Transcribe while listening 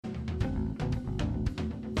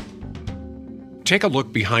Take a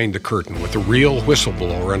look behind the curtain with the real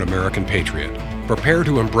whistleblower and American patriot. Prepare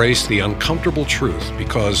to embrace the uncomfortable truth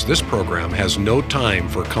because this program has no time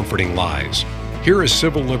for comforting lies. Here is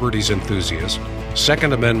civil liberties enthusiast,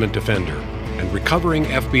 Second Amendment defender, and recovering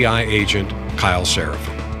FBI agent Kyle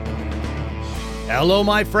Seraphin. Hello,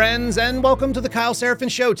 my friends, and welcome to the Kyle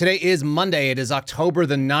Seraphin Show. Today is Monday. It is October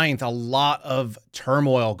the 9th. A lot of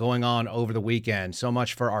turmoil going on over the weekend. So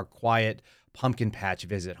much for our quiet pumpkin patch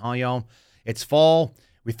visit, huh, y'all? It's fall.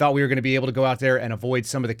 We thought we were going to be able to go out there and avoid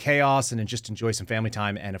some of the chaos and just enjoy some family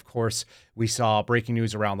time. And of course, we saw breaking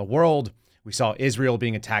news around the world. We saw Israel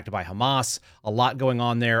being attacked by Hamas. A lot going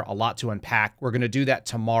on there, a lot to unpack. We're going to do that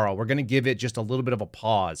tomorrow. We're going to give it just a little bit of a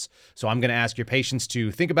pause. So I'm going to ask your patience to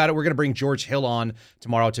think about it. We're going to bring George Hill on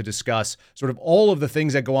tomorrow to discuss sort of all of the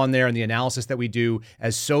things that go on there and the analysis that we do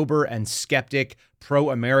as sober and skeptic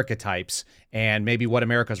pro-America types and maybe what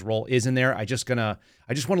America's role is in there. I just want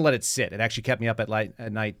to let it sit. It actually kept me up at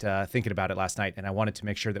night thinking about it last night, and I wanted to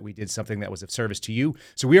make sure that we did something that was of service to you.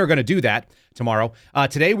 So we are going to do that tomorrow.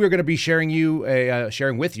 Today we're going to be sharing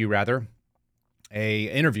with you a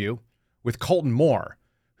interview with Colton Moore,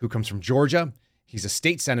 who comes from Georgia. He's a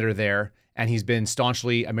state senator there, and he's been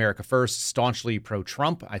staunchly America First, staunchly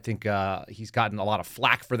pro-Trump. I think he's gotten a lot of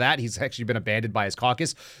flack for that. He's actually been abandoned by his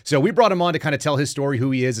caucus. So we brought him on to kind of tell his story,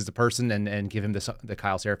 who he is as a person, and give him the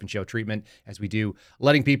Kyle Seraphin Show treatment, as we do,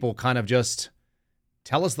 letting people kind of just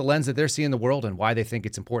tell us the lens that they're seeing the world and why they think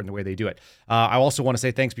it's important the way they do it. I also want to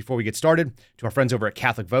say thanks before we get started to our friends over at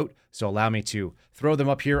Catholic Vote. So allow me to throw them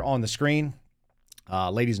up here on the screen.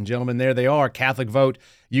 Ladies and gentlemen, there they are, Catholic Vote.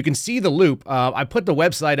 You can see the loop. I put the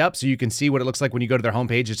website up so you can see what it looks like when you go to their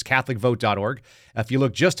homepage. It's catholicvote.org. If you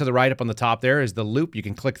look just to the right up on the top there is the loop. You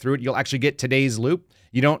can click through it. You'll actually get today's loop.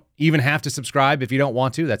 You don't even have to subscribe if you don't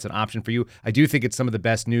want to. That's an option for you. I do think it's some of the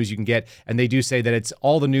best news you can get, and they do say that it's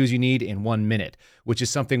all the news you need in 1 minute, which is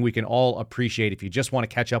something we can all appreciate if you just want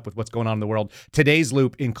to catch up with what's going on in the world. Today's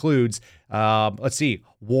loop includes,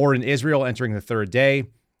 war in Israel entering the third day.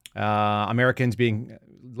 Americans being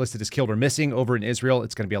listed as killed or missing over in Israel.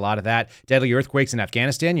 It's going to be a lot of that. Deadly earthquakes in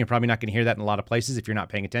Afghanistan. You're probably not going to hear that in a lot of places if you're not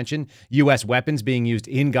paying attention. U.S. weapons being used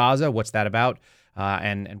in Gaza. What's that about?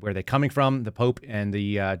 And where are they coming from? The Pope and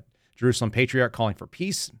the Jerusalem Patriarch calling for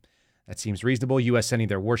peace. That seems reasonable. U.S. sending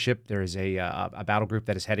their warship. There is a battle group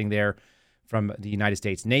that is heading there from the United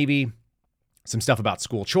States Navy. Some stuff about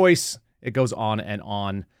school choice. It goes on and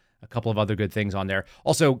on. A couple of other good things on there.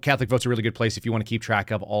 Also, Catholic Vote's a really good place if you want to keep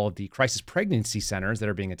track of all of the crisis pregnancy centers that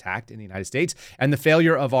are being attacked in the United States and the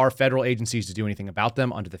failure of our federal agencies to do anything about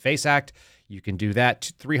them under the FACE Act. You can do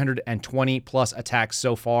that. 320 plus attacks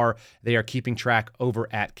so far. They are keeping track over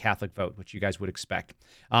at Catholic Vote, which you guys would expect.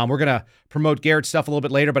 We're going to promote Garrett's stuff a little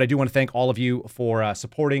bit later, but I do want to thank all of you for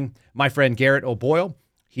supporting my friend Garrett O'Boyle.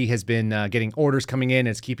 He has been getting orders coming in.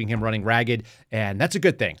 It's keeping him running ragged, and that's a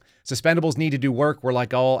good thing. Suspendables need to do work. We're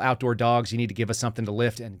like all outdoor dogs. You need to give us something to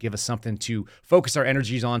lift and give us something to focus our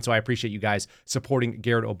energies on. So I appreciate you guys supporting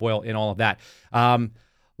Garrett O'Boyle in all of that.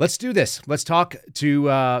 Let's do this. Let's talk to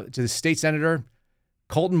the state senator,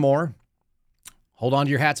 Colton Moore. Hold on to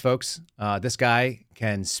your hats, folks. This guy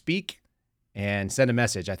can speak and send a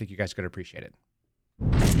message. I think you guys are going to appreciate it.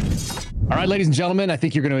 All right, ladies and gentlemen, I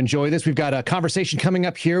think you're going to enjoy this. We've got a conversation coming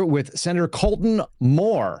up here with Senator Colton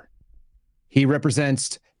Moore. He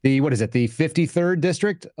represents the 53rd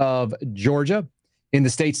District of Georgia in the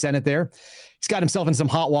state Senate there. He's got himself in some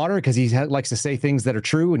hot water because he likes to say things that are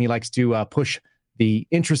true, and he likes to push the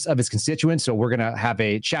interests of his constituents. So we're going to have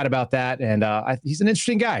a chat about that. And he's an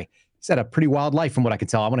interesting guy. He's had a pretty wild life from what I can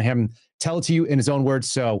tell. I want to have him tell it to you in his own words.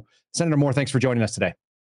 So Senator Moore, thanks for joining us today.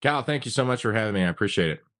 Kyle, thank you so much for having me. I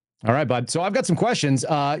appreciate it. All right, bud. So I've got some questions.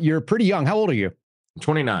 You're pretty young. How old are you?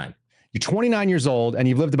 29. You're 29 years old, and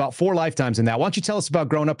you've lived about 4 lifetimes in that. Why don't you tell us about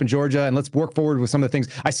growing up in Georgia, and let's work forward with some of the things.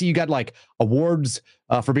 I see you got like awards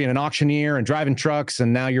for being an auctioneer and driving trucks,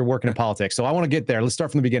 and now you're working in politics. So I want to get there. Let's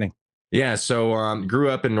start from the beginning. Yeah, so grew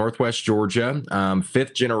up in Northwest Georgia,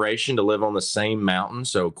 5th generation to live on the same mountain,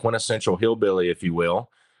 so quintessential hillbilly, if you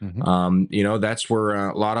will. Mm-hmm. That's where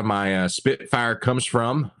a lot of my spitfire comes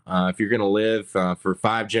from. If you're going to live for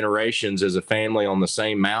 5 generations as a family on the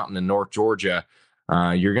same mountain in North Georgia,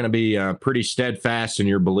 you're going to be pretty steadfast in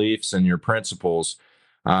your beliefs and your principles.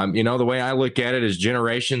 The way I look at it is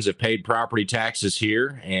generations have paid property taxes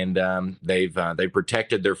here, and they've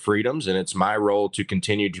protected their freedoms, and it's my role to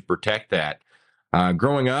continue to protect that.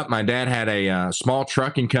 Growing up, my dad had a small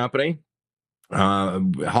trucking company.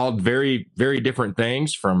 Hauled very, very different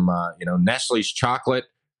things from, Nestle's chocolate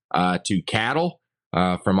to cattle,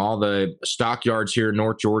 from all the stockyards here in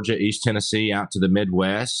North Georgia, East Tennessee, out to the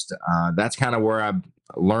Midwest. That's kind of where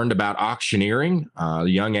learned about auctioneering. At a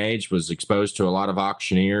young age, was exposed to a lot of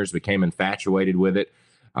auctioneers, became infatuated with it.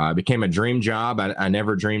 Became a dream job. I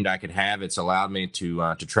never dreamed I could have. It's allowed me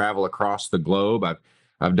to travel across the globe.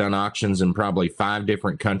 I've done auctions in probably 5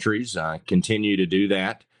 different countries. Continue to do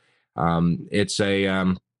that. It's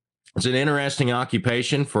an interesting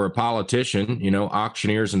occupation for a politician.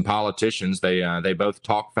 Auctioneers and politicians, they both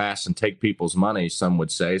talk fast and take people's money, some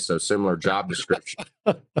would say. So similar job description.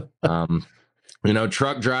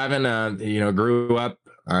 Truck driving, grew up,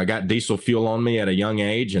 got diesel fuel on me at a young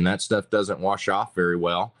age, and that stuff doesn't wash off very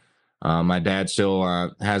well. My dad still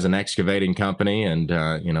has an excavating company and,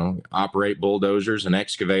 operate bulldozers and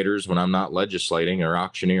excavators when I'm not legislating or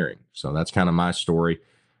auctioneering. So that's kind of my story.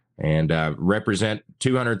 And represent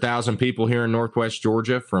 200,000 people here in Northwest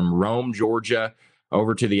Georgia, from Rome, Georgia,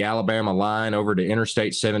 over to the Alabama line, over to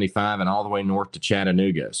Interstate 75, and all the way north to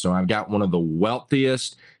Chattanooga. So I've got one of the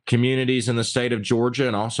wealthiest communities in the state of Georgia,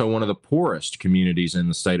 and also one of the poorest communities in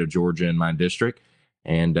the state of Georgia in my district.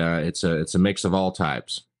 And it's a mix of all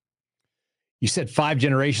types. You said 5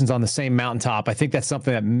 generations on the same mountaintop. I think that's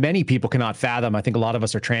something that many people cannot fathom. I think a lot of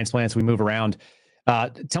us are transplants. We move around.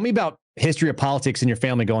 Tell me about history of politics in your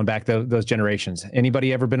family going back those generations.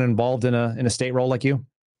 Anybody ever been involved in a state role like you?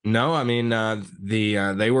 No, I mean,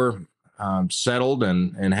 they were settled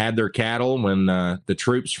and had their cattle when the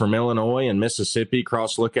troops from Illinois and Mississippi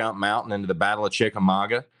crossed Lookout Mountain into the Battle of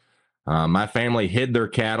Chickamauga. My family hid their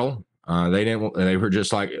cattle. They were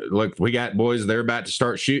just like, look, we got boys, they're about to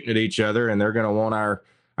start shooting at each other, and they're going to want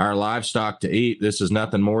our livestock to eat. This is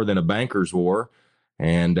nothing more than a banker's war.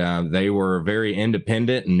 And they were very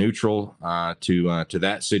independent and neutral to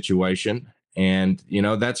that situation. And,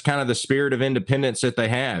 that's kind of the spirit of independence that they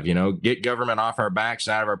have. Get government off our backs,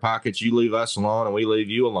 out of our pockets. You leave us alone and we leave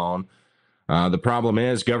you alone. The problem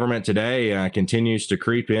is government today continues to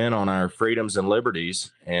creep in on our freedoms and liberties.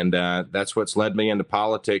 And that's what's led me into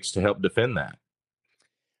politics to help defend that.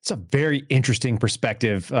 It's a very interesting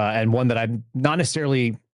perspective, and one that I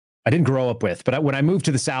didn't grow up with, but when I moved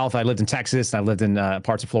to the South, I lived in Texas, and I lived in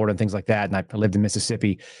parts of Florida and things like that, and I lived in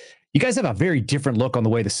Mississippi. You guys have a very different look on the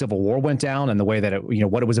way the Civil War went down and the way that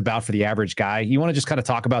what it was about for the average guy. You want to just kind of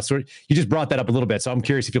talk about you just brought that up a little bit, so I'm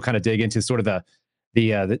curious if you'll kind of dig into sort of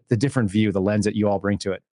the different view, the lens that you all bring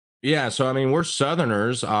to it. Yeah, so I mean, we're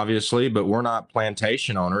Southerners, obviously, but we're not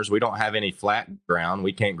plantation owners. We don't have any flat ground.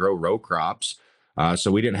 We can't grow row crops.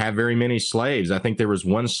 So we didn't have very many slaves. I think there was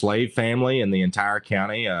one slave family in the entire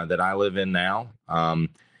county that I live in now.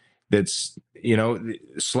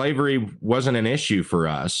 Slavery wasn't an issue for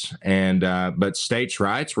us, but states'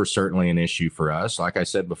 rights were certainly an issue for us. Like I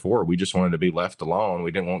said before, we just wanted to be left alone.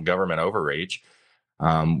 We didn't want government overreach.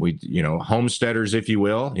 Homesteaders, if you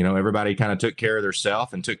will. Everybody kind of took care of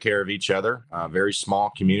themselves and took care of each other. Very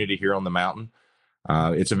small community here on the mountain.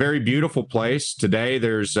 It's a very beautiful place. Today,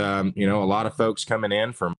 there's, a lot of folks coming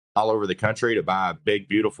in from all over the country to buy a big,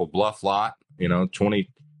 beautiful bluff lot,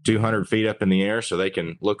 2,200 feet up in the air, so they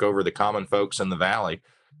can look over the common folks in the valley.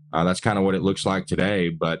 That's kind of what it looks like today.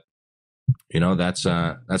 But, that's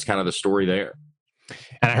kind of the story there.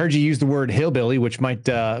 And I heard you use the word hillbilly, which might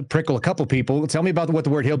prickle a couple people. Tell me about what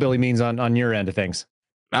the word hillbilly means on your end of things.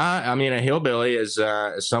 I mean, a hillbilly is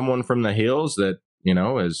someone from the hills that,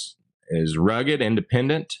 is rugged,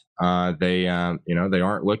 independent. They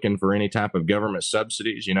aren't looking for any type of government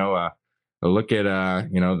subsidies. Look at,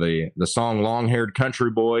 the song "Long-Haired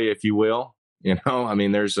Country Boy," if you will. I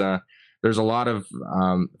mean, there's a lot of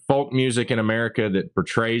folk music in America that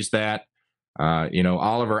portrays that.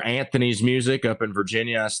 Oliver Anthony's music up in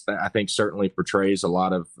Virginia, I think certainly portrays a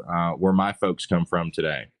lot of where my folks come from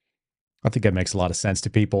today. I think that makes a lot of sense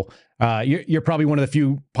to people. You're probably one of the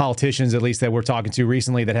few politicians, at least that we're talking to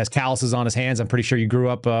recently, that has calluses on his hands. I'm pretty sure you grew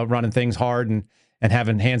up running things hard and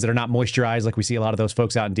having hands that are not moisturized, like we see a lot of those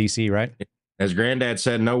folks out in D.C., right? As Granddad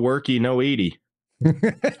said, no worky, no eaty.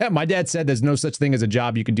 My dad said there's no such thing as a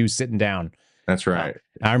job you can do sitting down. That's right.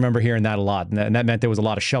 I remember hearing that a lot, and that meant there was a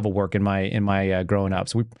lot of shovel work in my growing up.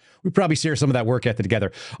 So we probably share some of that work ethic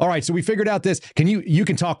together. All right, so we figured out this. You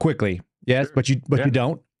can talk quickly, yes, but you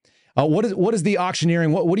don't. What is the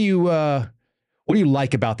auctioneering? What do you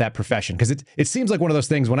like about that profession? Because it seems like one of those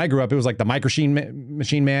things. When I grew up, it was like the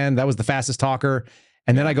machine man. That was the fastest talker.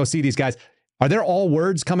 And then I go see these guys. Are there all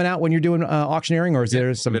words coming out when you're doing auctioneering, or is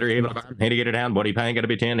there some? Bidder, here to get it down. What are you paying? Got to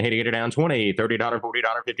be 10. Here to get it down. $20, $30, $40,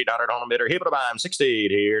 $50 on a bidder. Here to buy them.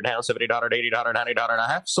 $60. Here down. $70, $80, $90, and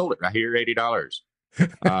I have sold it right here. $80.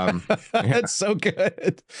 That's so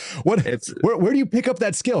good. Where do you pick up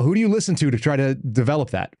that skill? Who do you listen to try to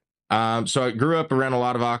develop that? So I grew up around a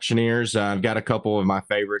lot of auctioneers. I've got a couple of my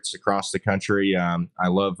favorites across the country. I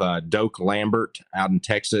love Doak Lambert out in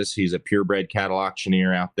Texas. He's a purebred cattle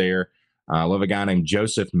auctioneer out there. I love a guy named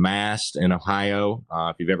Joseph Mast in Ohio.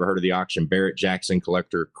 If you've ever heard of the auction, Barrett Jackson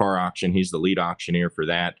Collector Car Auction, he's the lead auctioneer for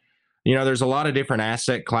that. There's a lot of different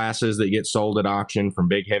asset classes that get sold at auction, from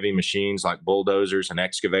big heavy machines like bulldozers and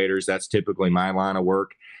excavators. That's typically my line of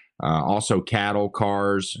work. Also cattle,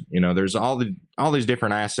 cars. There's all these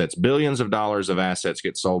different assets. Billions of dollars of assets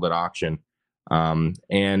get sold at auction,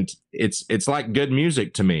 and it's like good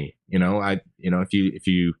music to me.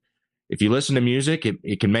 If you listen to music,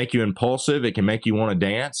 it can make you impulsive. It can make you want to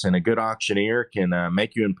dance, and a good auctioneer can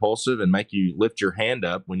make you impulsive and make you lift your hand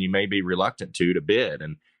up when you may be reluctant to bid.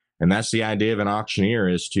 And that's the idea of an auctioneer,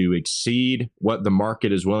 is to exceed what the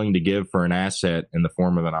market is willing to give for an asset in the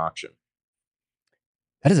form of an auction.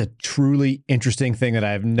 That is a truly interesting thing that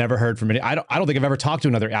I've never heard from any. I don't think I've ever talked to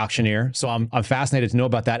another auctioneer, so I'm fascinated to know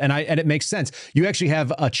about that. And it makes sense. You actually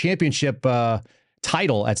have a championship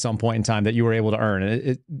title at some point in time that you were able to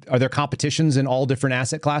earn. Are there competitions in all different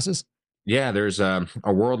asset classes? Yeah, there's a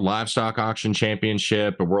World Livestock Auction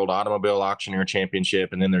Championship, a World Automobile Auctioneer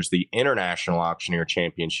Championship, and then there's the International Auctioneer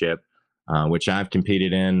Championship, which I've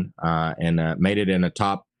competed in and made it in a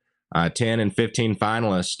top 10 and 15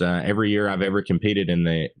 finalists every year I've ever competed in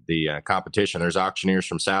the competition. There's auctioneers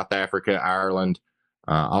from South Africa, Ireland,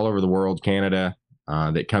 all over the world, Canada,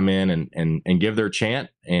 that come in and give their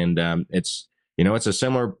chant. And it's a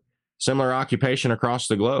similar occupation across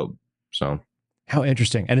the globe. So. How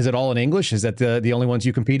interesting. And is it all in English? Is that the only ones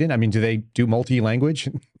you compete in? I mean, do they do multi-language?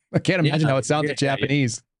 I can't imagine how it sounds in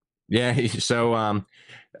Japanese. Yeah. So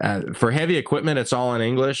for heavy equipment, it's all in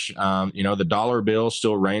English. The dollar bill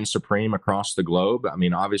still reigns supreme across the globe. I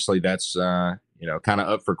mean, obviously that's, kind of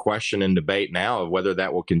up for question and debate now of whether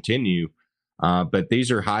that will continue. But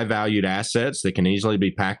these are high valued assets that can easily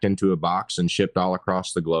be packed into a box and shipped all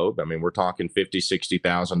across the globe. I mean, we're talking $50,000,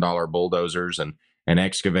 $60,000 bulldozers and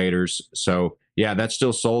excavators. So yeah, that's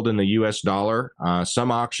still sold in the US dollar. Some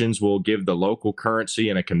auctions will give the local currency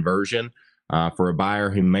in a conversion for a buyer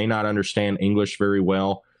who may not understand English very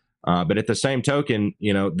well. But at the same token,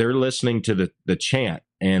 they're listening to the chant,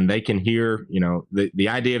 and they can hear, the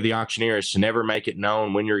idea of the auctioneer is to never make it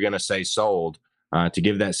known when you're going to say sold, to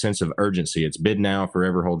give that sense of urgency. It's bid now,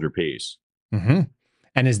 forever hold your peace. Mm-hmm.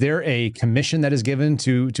 And is there a commission that is given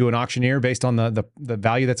to an auctioneer based on the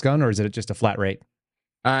value that's gone, or is it just a flat rate?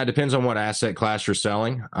 It depends on what asset class you're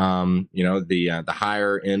selling. The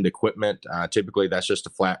higher end equipment, typically that's just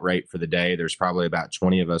a flat rate for the day. There's probably about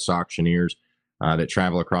 20 of us auctioneers that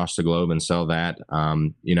travel across the globe and sell that.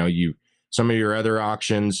 Some of your other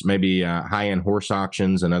auctions, maybe high end horse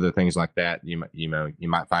auctions and other things like that, you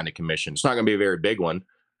might find a commission. It's not going to be a very big one.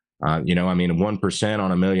 1%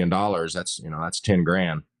 on $1 million, that's 10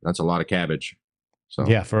 grand. That's a lot of cabbage. So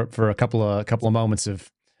yeah, for a couple of moments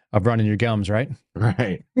of running your gums, right?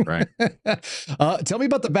 Right. Tell me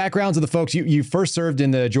about the backgrounds of the folks. You first served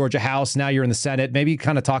in the Georgia House. Now you're in the Senate. Maybe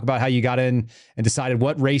kind of talk about how you got in and decided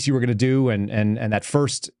what race you were going to do and that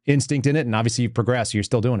first instinct in it. And obviously you've progressed. So you're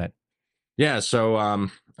still doing it. Yeah. So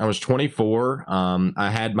I was 24.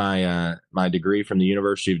 I had my degree from the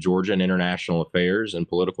University of Georgia in International Affairs and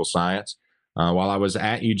Political Science. While I was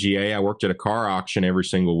at UGA, I worked at a car auction every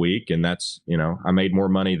single week, and that's, I made more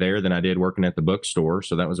money there than I did working at the bookstore.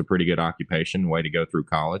 So that was a pretty good occupation, way to go through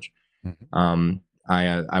college. Mm-hmm.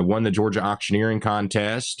 I won the Georgia auctioneering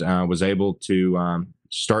contest, was able to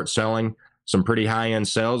start selling some pretty high-end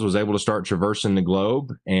sales, was able to start traversing the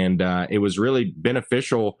globe, and it was really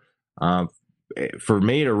beneficial for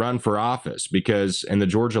me to run for office, because in the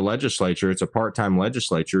Georgia legislature, it's a part-time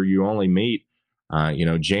legislature. You only meet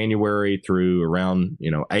January through around,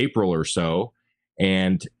 April or so.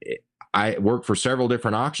 And I worked for several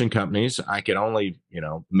different auction companies. I could only,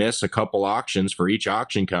 miss a couple auctions for each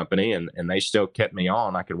auction company, and they still kept me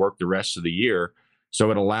on. I could work the rest of the year. So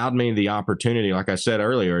it allowed me the opportunity, like I said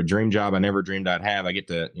earlier, a dream job I never dreamed I'd have. I get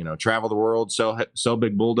to, travel the world, sell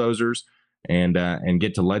big bulldozers, and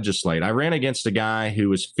get to legislate. I ran against a guy who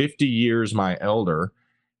was 50 years my elder,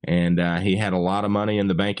 and he had a lot of money in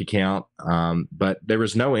the bank account, but there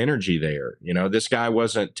was no energy there. This guy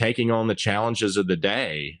wasn't taking on the challenges of the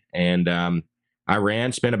day. And I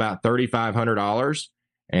spent about $3,500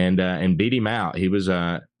 and beat him out. He was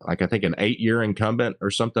I think an 8-year incumbent or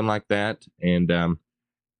something like that. And,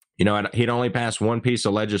 he'd only passed one piece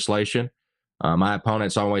of legislation. My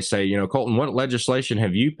opponents always say, Colton, what legislation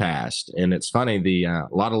have you passed? And it's funny, a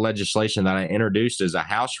lot of legislation that I introduced as a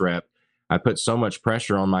House rep, I put so much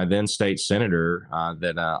pressure on my then state senator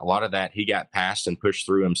that a lot of that he got passed and pushed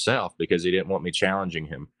through himself because he didn't want me challenging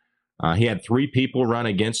him. He had 3 people run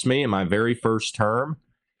against me in my very first term.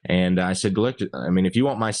 And I said, look, I mean, if you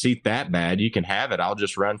want my seat that bad, you can have it. I'll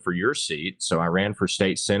just run for your seat. So I ran for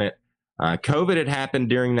state Senate. COVID had happened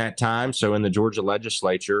during that time. So in the Georgia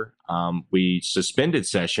legislature, we suspended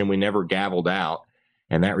session. We never gavelled out.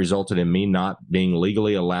 And that resulted in me not being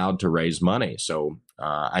legally allowed to raise money. So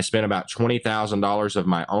I spent about $20,000 of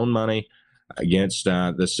my own money against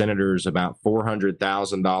the senator's about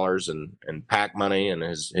 $400,000 in PAC money and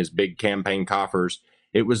his big campaign coffers.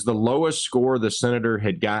 It was the lowest score the senator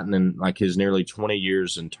had gotten in like his nearly 20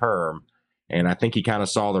 years in term. And I think he kind of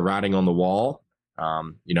saw the writing on the wall.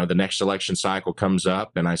 The next election cycle comes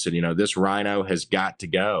up, and I said, this rhino has got to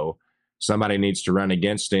go. Somebody needs to run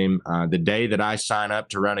against him. The day that I sign up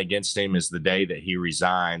to run against him is the day that he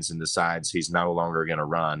resigns and decides he's no longer going to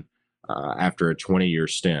run after a 22-year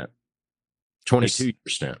stint.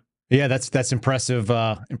 Yeah, that's impressive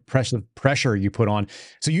pressure you put on.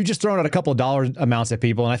 So you just thrown out a couple of dollar amounts at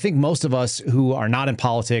people. And I think most of us who are not in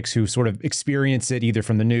politics, who sort of experience it either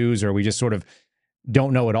from the news or we just sort of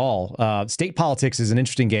don't know it all. State politics is an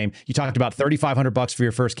interesting game. You talked about $3,500 for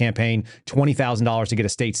your first campaign, $20,000 to get a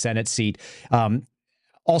state Senate seat.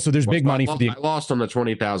 Also, there's big money. I lost on the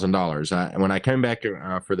 $20,000. When I came back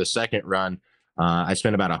for the second run, I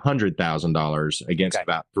spent about $100,000 against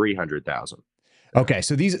about $300,000. Okay,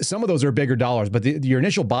 so some of those are bigger dollars, but your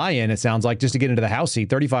initial buy-in, it sounds like, just to get into the House seat,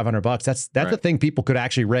 $3,500. That's right. A thing people could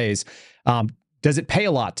actually raise. Does it pay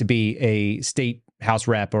a lot to be a state House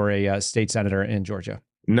rep or a state senator in Georgia?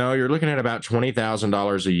 No, you're looking at about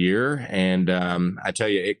 $20,000 a year, and I tell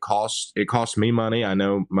you, it costs me money. I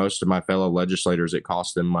know most of my fellow legislators, it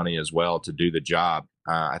costs them money as well to do the job.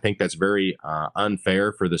 I think that's very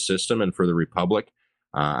unfair for the system and for the republic.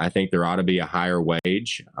 I think there ought to be a higher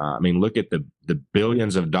wage. Look at the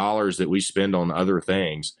billions of dollars that we spend on other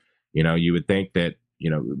things. You would think that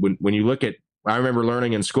when you look at, I remember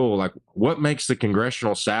learning in school, like, what makes the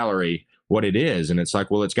congressional salary what it is. And it's like,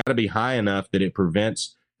 well, it's got to be high enough that it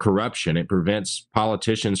prevents corruption. It prevents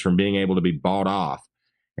politicians from being able to be bought off.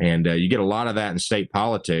 And you get a lot of that in state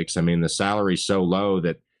politics. The salary's so low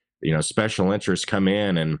that, special interests come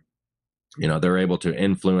in and, they're able to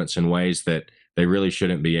influence in ways that they really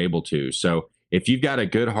shouldn't be able to. So if you've got a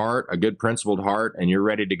good heart, a good principled heart, and you're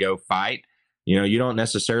ready to go fight, you don't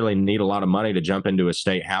necessarily need a lot of money to jump into a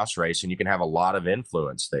state House race, and you can have a lot of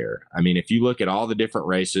influence there. If you look at all the different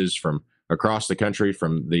races from across the country,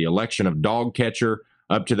 from the election of dog catcher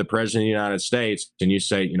up to the president of the United States, and you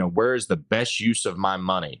say, where is the best use of my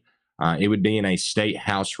money? It would be in a state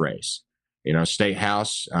House race. State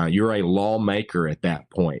House, you're a lawmaker at that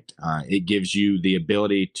point. It gives you the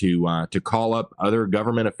ability to call up other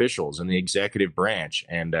government officials in the executive branch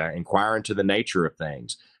and inquire into the nature of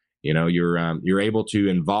things. You're able to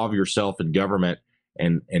involve yourself in government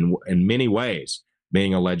in many ways,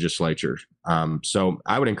 being a legislature. So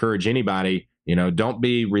I would encourage anybody, don't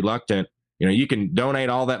be reluctant. You can donate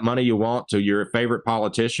all that money you want to your favorite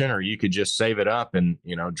politician, or you could just save it up and,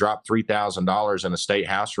 drop $3,000 in a state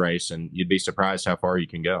House race, and you'd be surprised how far you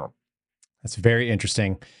can go. That's very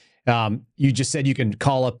interesting. You just said you can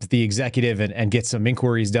call up the executive and get some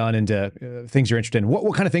inquiries done into things you're interested in.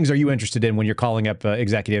 What kind of things are you interested in when you're calling up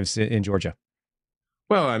executives in Georgia?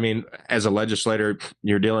 Well, as a legislator,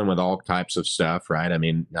 you're dealing with all types of stuff, right?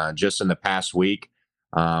 Just in the past week,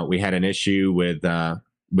 we had an issue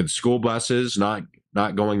with school buses not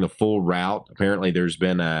going the full route. Apparently, there's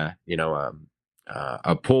been a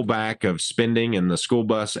pullback of spending in the school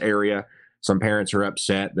bus area. Some parents are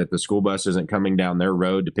upset that the school bus isn't coming down their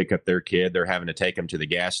road to pick up their kid. They're having to take them to the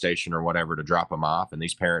gas station or whatever to drop them off, and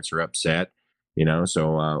these parents are upset.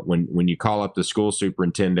 So when you call up the school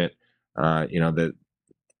superintendent, that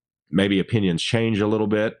maybe opinions change a little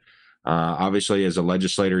bit. Obviously, as a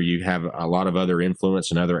legislator, you have a lot of other influence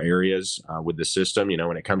in other areas with the system.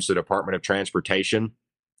 When it comes to the Department of Transportation,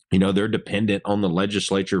 they're dependent on the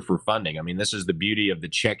legislature for funding. This is the beauty of the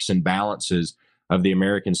checks and balances of the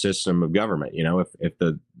American system of government. If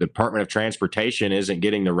the Department of Transportation isn't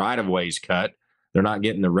getting the right of ways cut, they're not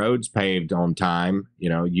getting the roads paved on time.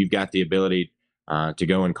 You've got the ability to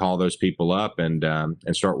go and call those people up and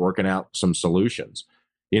start working out some solutions.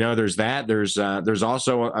 There's that. There's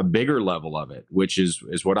also a bigger level of it, which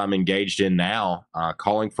is what I'm engaged in now,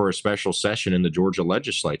 calling for a special session in the Georgia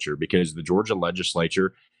legislature, because the Georgia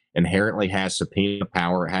legislature inherently has subpoena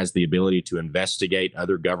power, has the ability to investigate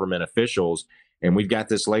other government officials. And we've got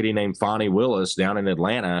this lady named Fonnie Willis down in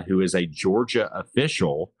Atlanta, who is a Georgia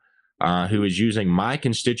official who is using my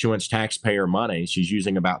constituents' taxpayer money. She's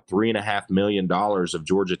using about $3.5 million of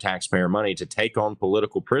Georgia taxpayer money to take on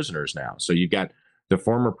political prisoners now. So you've got the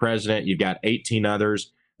former president, you've got 18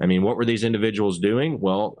 others. I mean, what were these individuals doing?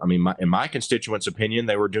 Well, I mean, in my constituents' opinion,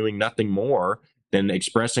 they were doing nothing more than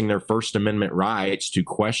expressing their First Amendment rights to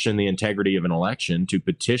question the integrity of an election, to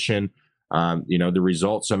petition, the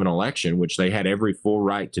results of an election, which they had every full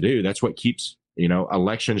right to do. That's what keeps,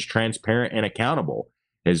 elections transparent and accountable.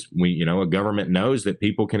 As a government knows that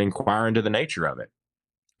people can inquire into the nature of it.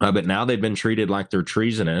 But now they've been treated like they're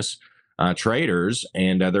treasonous traitors,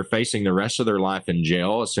 and they're facing the rest of their life in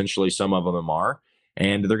jail. Essentially, some of them are,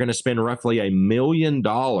 and they're going to spend roughly $1 million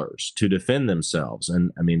to defend themselves.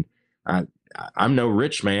 And I mean, I'm no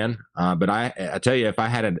rich man, but I tell you, if I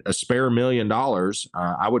had a spare $1 million,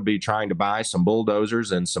 I would be trying to buy some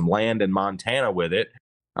bulldozers and some land in Montana with it,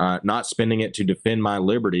 not spending it to defend my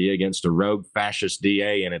liberty against a rogue fascist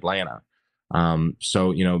DA in Atlanta.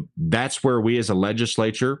 So that's where we as a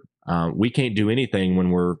legislature, we can't do anything when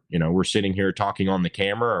we're sitting here talking on the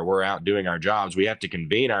camera or we're out doing our jobs. We have to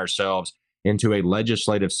convene ourselves into a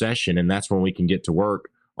legislative session, and that's when we can get to work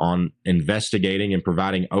on investigating and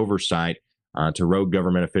providing oversight to rogue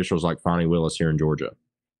government officials like Fonnie Willis here in Georgia.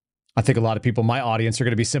 I think a lot of people in my audience are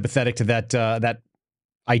going to be sympathetic to that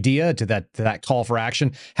idea, to that call for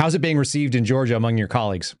action. How's it being received in Georgia among your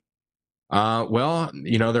colleagues? Well,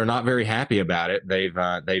 they're not very happy about it.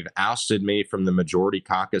 They've ousted me from the majority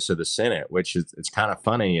caucus of the Senate, which it's kind of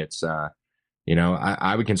funny. It's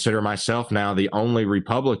I would consider myself now the only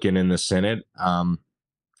Republican in the Senate. I'm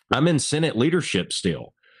in Senate leadership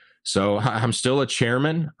still, so I'm still a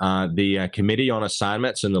chairman. The Committee on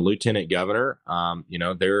Assignments and the Lieutenant Governor,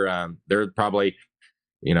 they're probably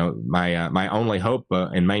my only hope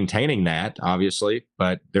in maintaining that, obviously,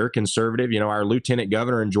 but they're conservative. Our lieutenant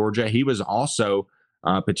governor in Georgia, he was also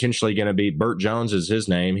potentially going to be, Burt Jones is his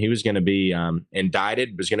name. He was going to be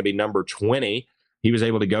indicted, was going to be number 20. He was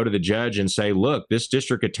able to go to the judge and say, look, this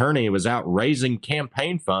district attorney was out raising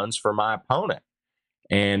campaign funds for my opponent.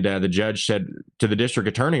 And the judge said to the district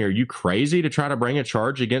attorney, are you crazy to try to bring a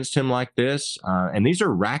charge against him like this? And these are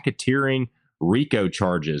racketeering RICO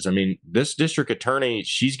charges. I mean, this district attorney,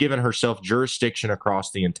 she's given herself jurisdiction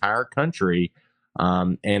across the entire country,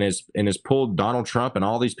 and has pulled Donald Trump and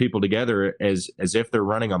all these people together as if they're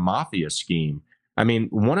running a mafia scheme. I mean,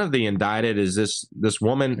 one of the indicted is this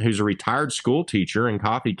woman who's a retired school teacher in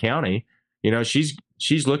Coffee County.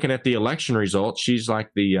 She's looking at the election results. She's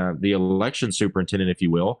like the election superintendent, if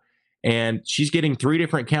you will, and she's getting 3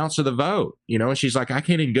 different counts of the vote. And she's like, I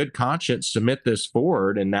can't in good conscience submit this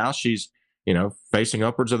forward, and now she's facing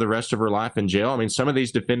upwards of the rest of her life in jail. I mean, some of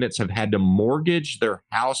these defendants have had to mortgage their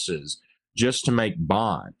houses just to make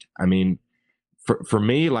bond. I mean, for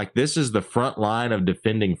me, like, this is the front line of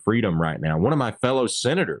defending freedom right now. One of my fellow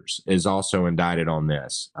senators is also indicted on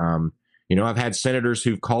this. I've had senators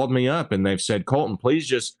who've called me up and they've said, Colton, please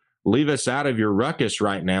just leave us out of your ruckus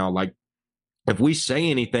right now. Like, if we say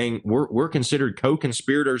anything, we're considered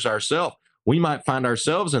co-conspirators ourselves. We might find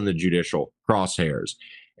ourselves in the judicial crosshairs.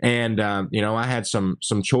 And, I had some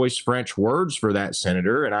choice French words for that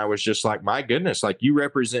senator. And I was just like, my goodness, like, you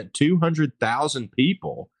represent 200,000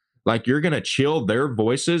 people. Like, you're going to chill their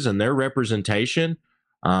voices and their representation.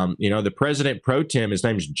 The president pro tem, his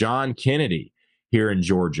name's John Kennedy here in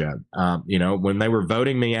Georgia. When they were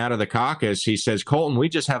voting me out of the caucus, he says, Colton, we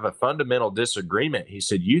just have a fundamental disagreement. He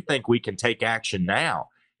said, you think we can take action now?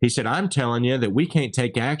 He said, I'm telling you that we can't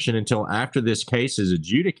take action until after this case is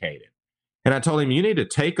adjudicated. And I told him, you need to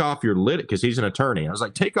take off your because he's an attorney. I was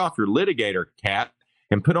like, take off your litigator cap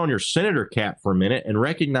and put on your senator cap for a minute and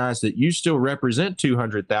recognize that you still represent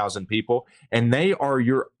 200,000 people, and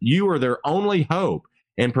you are their only hope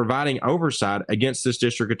in providing oversight against this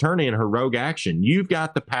district attorney and her rogue action. You've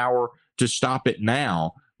got the power to stop it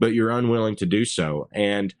now, but you're unwilling to do so.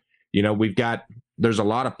 And, there's a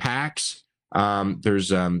lot of PACs.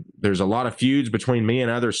 There's a lot of feuds between me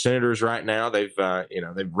and other senators right now. They've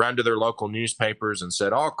run to their local newspapers and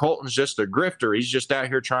said, oh, Colton's just a grifter. He's just out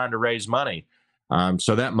here trying to raise money.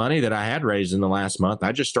 So that money that I had raised in the last month,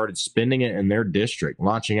 I just started spending it in their district,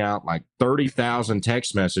 launching out like 30,000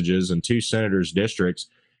 text messages in 2 senators' districts,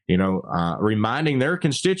 reminding their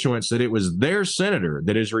constituents that it was their senator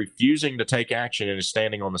that is refusing to take action and is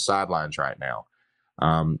standing on the sidelines right now.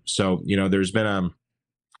 There's been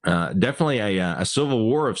definitely a civil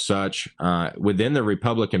war of such within the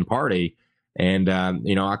Republican Party. And,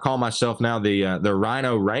 I call myself now the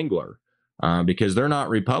Rhino Wrangler. Because they're not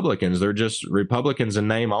Republicans. They're just Republicans in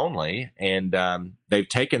name only. And they've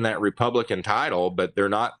taken that Republican title, but they're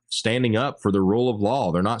not standing up for the rule of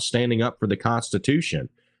law. They're not standing up for the Constitution.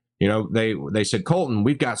 They said, Colton,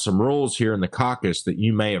 we've got some rules here in the caucus that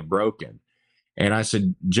you may have broken. And I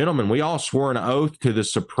said, gentlemen, we all swore an oath to the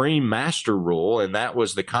supreme master rule, and that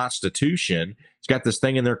was the Constitution. It's got this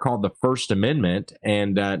thing in there called the First Amendment,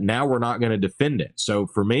 and now we're not going to defend it. So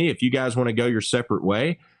for me, if you guys want to go your separate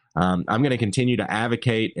way, I'm going to continue to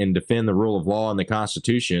advocate and defend the rule of law and the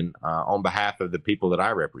Constitution on behalf of the people that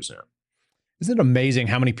I represent. Isn't it amazing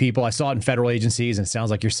how many people, I saw it in federal agencies, and it sounds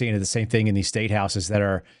like you're seeing the same thing in these state houses that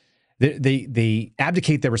are, they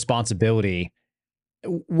abdicate their responsibility.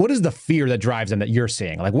 What is the fear that drives them that you're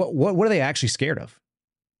seeing? Like, what are they actually scared of?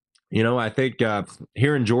 I think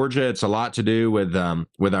here in Georgia, it's a lot to do with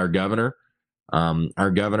our governor.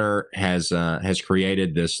 Our governor has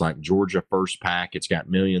created this like Georgia First PAC. It's got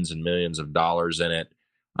millions and millions of dollars in it.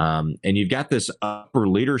 And you've got this upper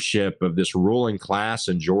leadership of this ruling class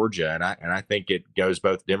in Georgia. And I think it goes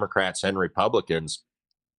both Democrats and Republicans.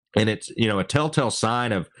 And it's, a telltale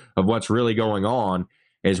sign of what's really going on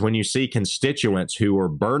is when you see constituents who are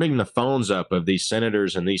burning the phones up of these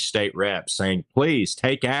senators and these state reps saying, please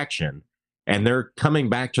take action. And they're coming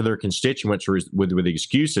back to their constituents with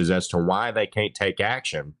excuses as to why they can't take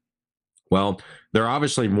action. Well, they're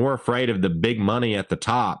obviously more afraid of the big money at the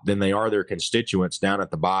top than they are their constituents down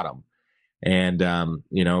at the bottom. And,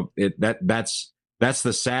 that's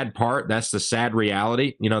the sad part. That's the sad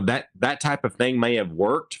reality. That type of thing may have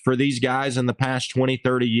worked for these guys in the past 20,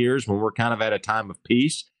 30 years when we're kind of at a time of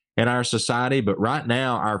peace in our society. But right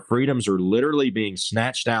now, our freedoms are literally being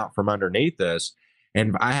snatched out from underneath us.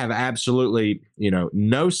 And I have absolutely,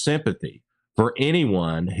 no sympathy for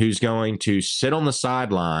anyone who's going to sit on the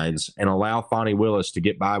sidelines and allow Fani Willis to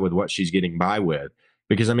get by with what she's getting by with.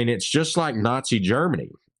 Because, it's just like Nazi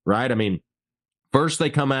Germany, right? First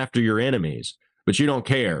they come after your enemies, but you don't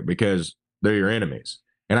care because they're your enemies.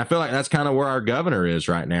 And I feel like that's kind of where our governor is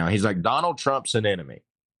right now. He's like, Donald Trump's an enemy,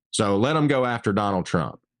 so let him go after Donald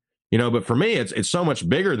Trump. But for me, it's so much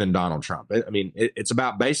bigger than Donald Trump. It's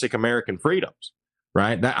about basic American freedoms,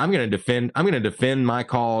 right? That I'm going to defend my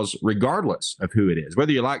cause regardless of who it is,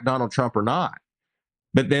 whether you like Donald Trump or not.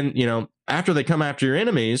 But then, after they come after your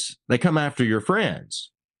enemies, they come after your friends.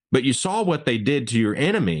 But you saw what they did to your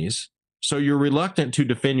enemies, so you're reluctant to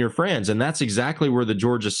defend your friends. And that's exactly where the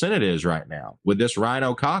Georgia Senate is right now with this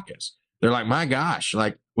Rhino caucus. They're like, my gosh,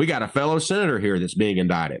 like we got a fellow senator here that's being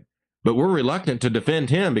indicted, but we're reluctant to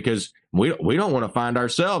defend him because we don't want to find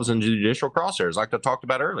ourselves in judicial crosshairs like I talked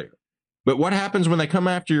about earlier. But what happens when they come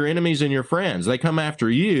after your enemies and your friends? They come after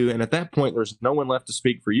you, and at that point, there's no one left to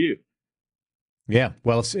speak for you. Yeah,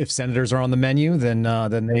 well, if senators are on the menu, then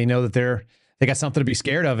they know that they got something to be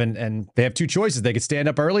scared of, and they have two choices. They could stand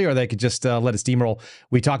up early, or they could just let it steamroll.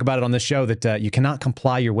 We talk about it on this show that you cannot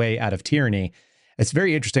comply your way out of tyranny. It's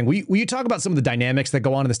very interesting. Will you talk about some of the dynamics that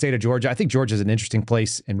go on in the state of Georgia? I think Georgia is an interesting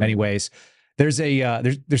place in many ways.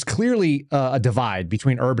 There's clearly a divide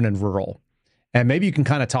between urban and rural, and maybe you can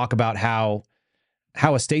kind of talk about how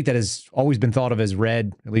a state that has always been thought of as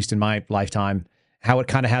red, at least in my lifetime, how it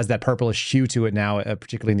kind of has that purplish hue to it now,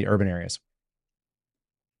 particularly in the urban areas.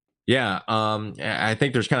 Yeah, I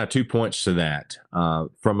think there's kind of 2 points to that.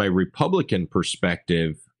 From a Republican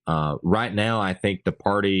perspective, right now, I think the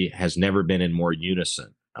party has never been in more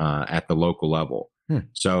unison at the local level.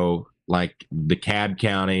 So like the DeKalb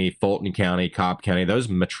County, Fulton County, Cobb County, those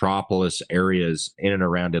metropolis areas in and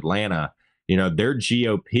around Atlanta, their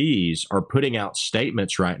GOPs are putting out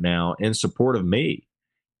statements right now in support of me,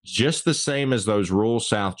 just the same as those rural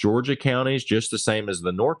South Georgia counties, just the same as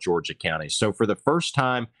the North Georgia counties. So for the first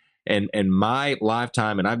time in my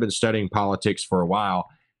lifetime, and I've been studying politics for a while,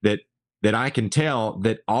 that I can tell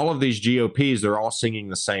that all of these GOPs, they're all singing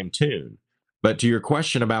the same tune. But to your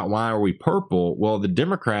question about why are we purple, well, the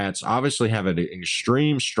Democrats obviously have an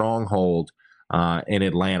extreme stronghold in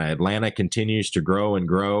Atlanta. Atlanta continues to grow and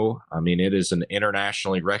grow. It is an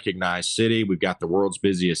internationally recognized city. We've got the world's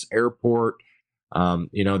busiest airport.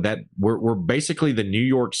 That we're basically the New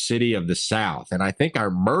York City of the South. And I think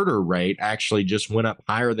our murder rate actually just went up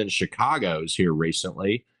higher than Chicago's here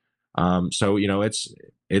recently. So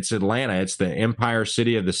it's Atlanta. It's the Empire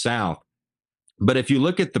City of the South. But if you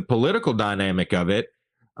look at the political dynamic of it,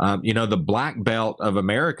 the Black Belt of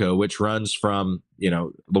America, which runs from,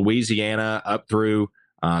 Louisiana up through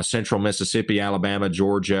central Mississippi, Alabama,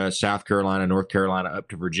 Georgia, South Carolina, North Carolina, up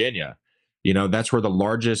to Virginia. That's where the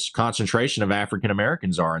largest concentration of African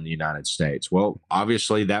Americans are in the United States. Well,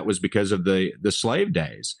 obviously, that was because of the slave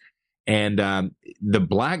days. And the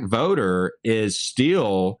black voter is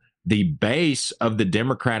still the base of the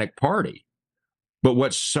Democratic Party. But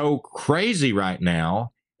what's so crazy right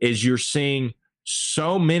now is you're seeing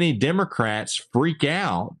so many Democrats freak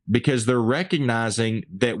out because they're recognizing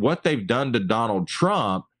that what they've done to Donald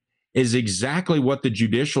Trump is exactly what the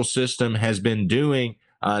judicial system has been doing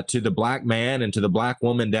to the black man and to the black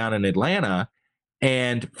woman down in Atlanta.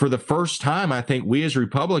 And for the first time, I think we as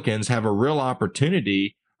Republicans have a real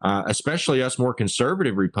opportunity, especially us more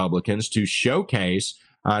conservative Republicans, to showcase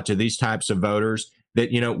to these types of voters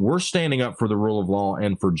that, we're standing up for the rule of law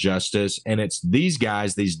and for justice. And it's these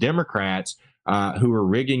guys, these Democrats, who are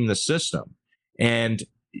rigging the system. And,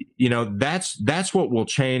 that's what will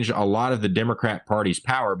change a lot of the Democrat Party's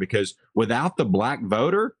power, because without the black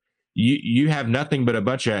voter, you have nothing but a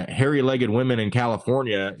bunch of hairy-legged women in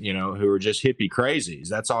California, who are just hippie crazies.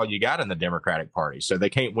 That's all you got in the Democratic Party. So they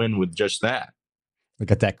can't win with just that. They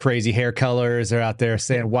got that crazy hair colors. They're out there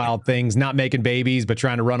saying wild things, not making babies, but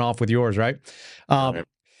trying to run off with yours, right? Right.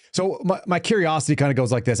 So my curiosity kind of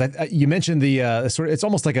goes like this. You mentioned the sort of, it's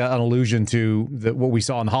almost like an allusion to what we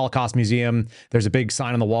saw in the Holocaust Museum. There's a big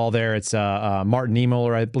sign on the wall there. It's Martin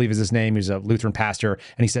Niemöller, I believe is his name. He's a Lutheran pastor.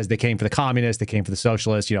 And he says they came for the communists, they came for the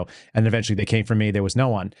socialists, and eventually they came for me. There was no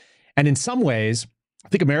one. And in some ways, I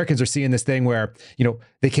think Americans are seeing this thing where,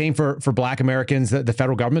 they came for black Americans. The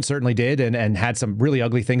federal government certainly did and had some really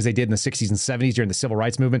ugly things they did in the 60s and 70s during the civil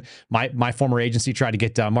rights movement. My former agency tried to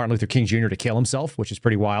get Martin Luther King Jr. to kill himself, which is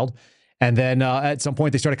pretty wild. And then at some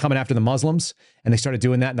point, they started coming after the Muslims, and they started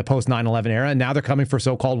doing that in the post 9/11 era. And now they're coming for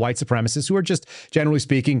so-called white supremacists who are just, generally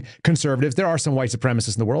speaking, conservatives. There are some white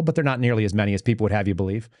supremacists in the world, but they're not nearly as many as people would have you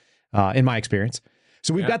believe, in my experience.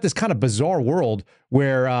 So we've got this kind of bizarre world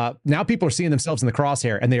where now people are seeing themselves in the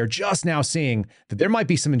crosshair, and they are just now seeing that there might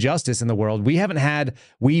be some injustice in the world.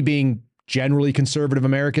 We being generally conservative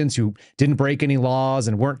Americans who didn't break any laws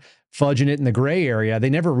and weren't fudging it in the gray area, they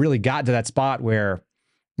never really got to that spot where,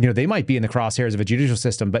 they might be in the crosshairs of a judicial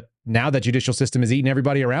system. But now that judicial system is eating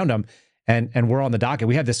everybody around them, and we're on the docket,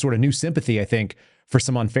 we have this sort of new sympathy, I think, for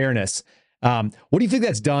some unfairness. What do you think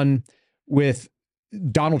that's done with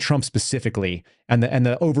Donald Trump specifically and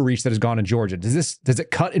the overreach that has gone in Georgia? Does it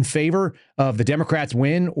cut in favor of the Democrats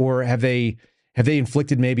win, or have they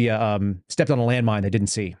inflicted maybe stepped on a landmine they didn't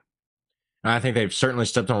see? I think they've certainly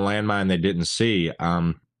stepped on a landmine they didn't see.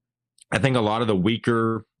 I think a lot of the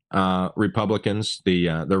weaker Republicans,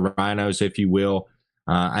 the rhinos, if you will,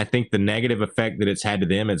 I think the negative effect that it's had to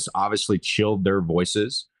them, it's obviously chilled their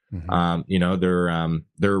voices. Mm-hmm.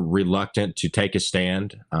 They're reluctant to take a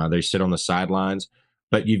stand. They sit on the sidelines.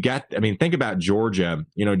 But think about Georgia.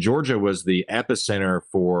 Georgia was the epicenter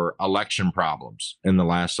for election problems in the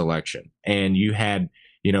last election. And you had,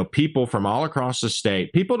 people from all across the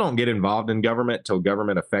state. People don't get involved in government till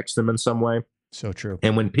government affects them in some way. So true.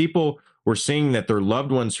 And when people were seeing that their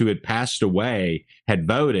loved ones who had passed away had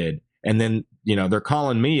voted, and then, they're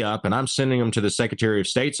calling me up and I'm sending them to the Secretary of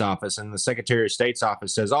State's office, and the Secretary of State's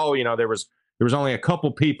office says, oh, there was only a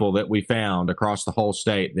couple people that we found across the whole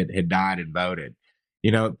state that had died and voted.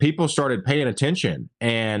 People started paying attention,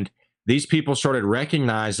 and these people started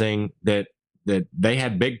recognizing that they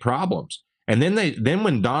had big problems. And then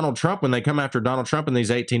when they come after Donald Trump and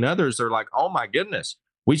these 18 others, they're like, oh my goodness,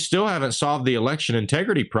 we still haven't solved the election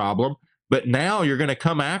integrity problem, but now you're going to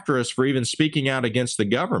come after us for even speaking out against the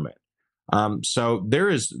government. So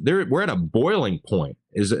we're at a boiling point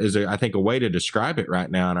is I think a way to describe it right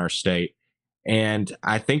now in our state. And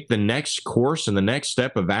I think the next course and the next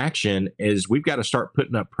step of action is we've got to start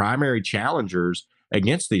putting up primary challengers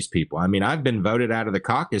against these people. I've been voted out of the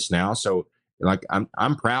caucus now, so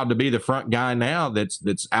I'm proud to be the front guy now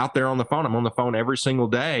that's out there on the phone. I'm on the phone every single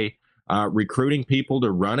day, recruiting people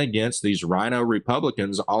to run against these rhino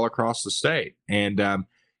Republicans all across the state. And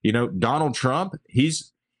Donald Trump,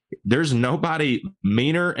 there's nobody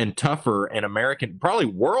meaner and tougher in American, probably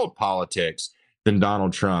world politics, than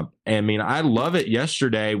Donald Trump. I love it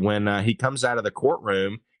yesterday when he comes out of the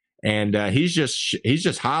courtroom and he's just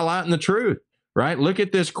highlighting the truth, right? Look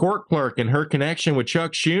at this court clerk and her connection with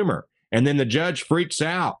Chuck Schumer. And then the judge freaks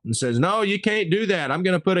out and says, no, you can't do that. I'm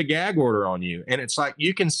going to put a gag order on you. And it's like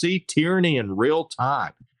you can see tyranny in real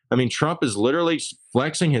time. Trump is literally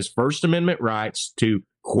flexing his First Amendment rights to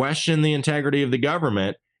question the integrity of the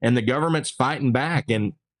government, and the government's fighting back.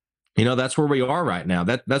 And, that's where we are right now.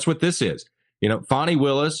 That's what this is. Fani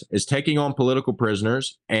Willis is taking on political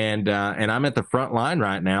prisoners, and I'm at the front line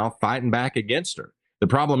right now fighting back against her. The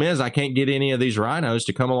problem is I can't get any of these rhinos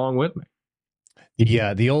to come along with me.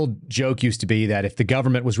 Yeah, the old joke used to be that if the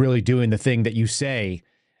government was really doing the thing that you say,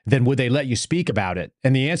 then would they let you speak about it?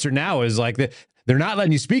 And the answer now is they're not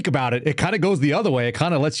letting you speak about it. It kind of goes the other way. It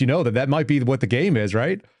kind of lets you know that might be what the game is,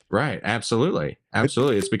 right? Right. Absolutely.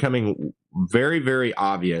 It's becoming very, very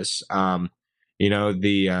obvious. The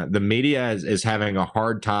media is having a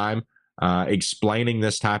hard time explaining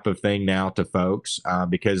this type of thing now to folks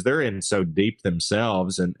because they're in so deep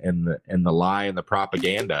themselves in the lie and the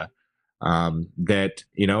propaganda that,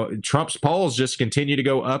 you know, Trump's polls just continue to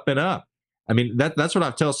go up and up. I mean, that's what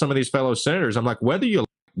I tell some of these fellow senators. I'm like, whether you like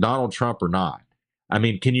Donald Trump or not, I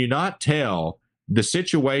mean, can you not tell the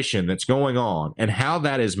situation that's going on and how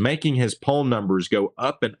that is making his poll numbers go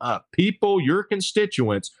up and up? People, your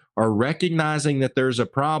constituents, are recognizing that there's a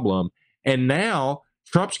problem. And now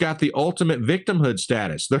Trump's got the ultimate victimhood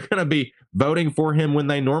status. They're going to be voting for him when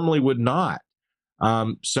they normally would not.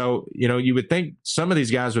 So, you know, you would think some of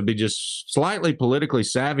these guys would be just slightly politically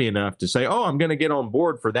savvy enough to say, oh, I'm going to get on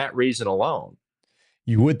board for that reason alone.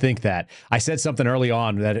 You would think that. I said something early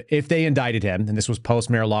on that if they indicted him, and this was post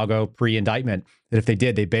Mar-a-Lago, pre-indictment, that if they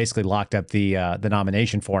did, they basically locked up the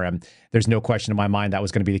nomination for him. There's no question in my mind that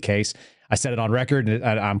was going to be the case. I said it on record, and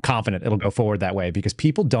I'm confident it'll go forward that way because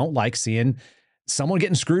people don't like seeing someone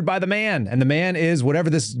getting screwed by the man, and the man is whatever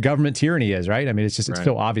this government tyranny is, right? I mean, it's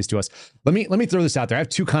so obvious to us. Let me throw this out there. I have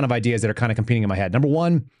two kind of ideas that are kind of competing in my head. Number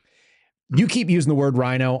one, you keep using the word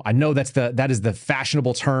rhino. I know that is the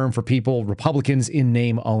fashionable term for people, Republicans in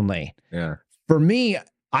name only. Yeah. For me,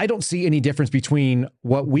 I don't see any difference between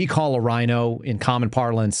what we call a rhino in common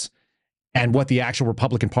parlance and what the actual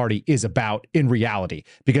Republican Party is about in reality,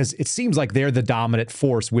 because it seems like they're the dominant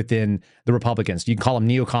force within the Republicans. You can call them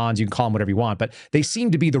neocons, you can call them whatever you want, but they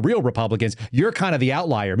seem to be the real Republicans. You're kind of the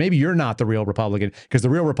outlier. Maybe you're not the real Republican because the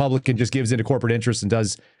real Republican just gives into corporate interests and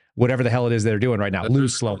does whatever the hell it is they're doing right now.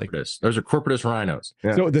 Lose slowly. Those are corporatist rhinos.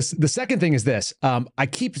 Yeah. So the second thing is this. I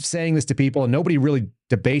keep saying this to people, and nobody really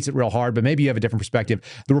debates it real hard, but maybe you have a different perspective.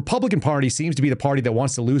 The Republican Party seems to be the party that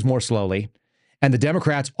wants to lose more slowly, and the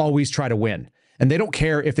Democrats always try to win. And they don't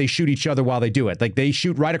care if they shoot each other while they do it. Like, they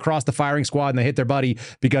shoot right across the firing squad and they hit their buddy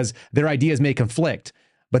because their ideas may conflict.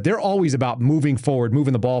 But they're always about moving forward,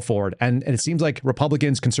 moving the ball forward. And it seems like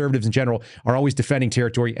Republicans, conservatives in general, are always defending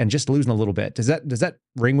territory and just losing a little bit. Does that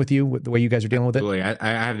ring with you, with the way you guys are dealing with it? Absolutely. I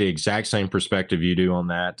have the exact same perspective you do on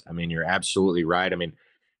that. I mean, you're absolutely right. I mean,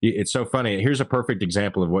 it's so funny. Here's a perfect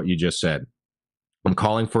example of what you just said. I'm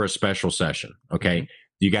calling for a special session. Okay.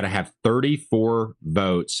 You got to have 34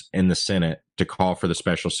 votes in the Senate to call for the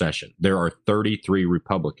special session. There are 33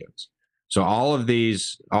 Republicans. So all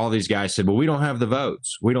these guys said, well, we don't have the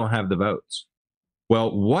votes. We don't have the votes.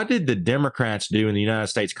 Well, what did the Democrats do in the United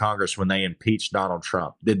States Congress when they impeached Donald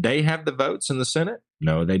Trump? Did they have the votes in the Senate?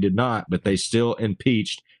 No, they did not, but they still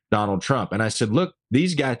impeached Donald Trump. And I said, look,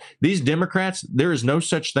 these Democrats, there is no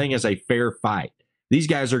such thing as a fair fight. These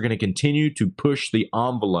guys are going to continue to push the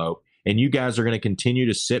envelope, and you guys are going to continue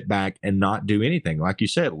to sit back and not do anything. Like you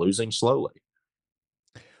said, losing slowly.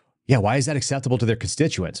 Yeah, why is that acceptable to their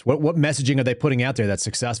constituents? What messaging are they putting out there that's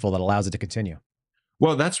successful that allows it to continue?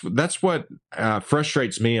 Well, that's what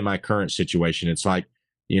frustrates me in my current situation. It's like,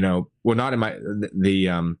 not in my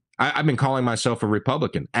I've been calling myself a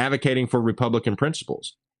Republican, advocating for Republican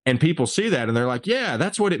principles, and people see that and they're like, yeah,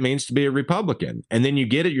 that's what it means to be a Republican. And then you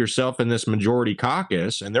get it yourself in this majority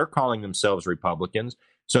caucus, and they're calling themselves Republicans,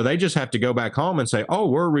 so they just have to go back home and say, oh,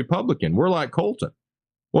 we're a Republican, we're like Colton.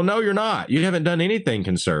 Well, no, you're not. You haven't done anything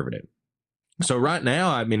conservative. So right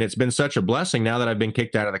now, I mean, it's been such a blessing now that I've been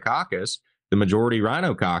kicked out of the caucus, the majority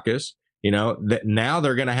rhino caucus, that now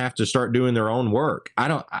they're going to have to start doing their own work. I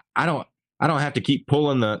don't have to keep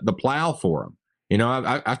pulling the plow for them.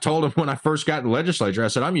 I told them when I first got in the legislature, I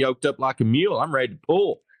said, I'm yoked up like a mule. I'm ready to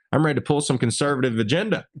pull. I'm ready to pull some conservative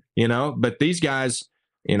agenda, but these guys,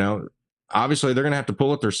 obviously they're going to have to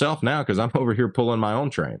pull it themselves now because I'm over here pulling my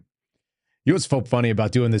own train. You know what's so funny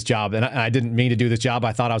about doing this job, and I didn't mean to do this job.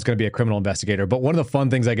 I thought I was going to be a criminal investigator, but one of the fun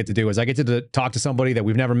things I get to do is I get to talk to somebody that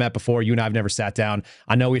we've never met before. You and I have never sat down.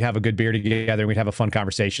 I know we'd have a good beer together and we'd have a fun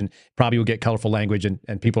conversation. Probably would get colorful language and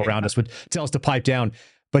people around us would tell us to pipe down.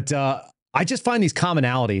 But I just find these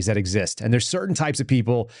commonalities that exist. And there's certain types of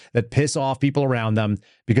people that piss off people around them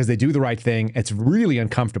because they do the right thing. It's really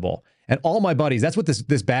uncomfortable. And all my buddies, that's what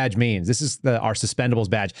this badge means. This is our suspendables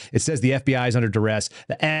badge. It says the FBI is under duress.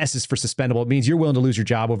 The S is for suspendable. It means you're willing to lose your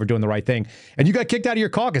job over doing the right thing. And you got kicked out of your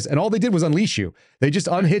caucus, and all they did was unleash you. They just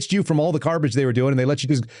unhitched you from all the garbage they were doing, and they let you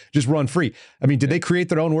just run free. I mean, did they create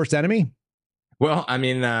their own worst enemy? Well, I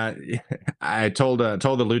mean, I told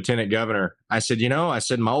the lieutenant governor, I said,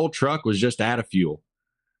 my old truck was just out of fuel.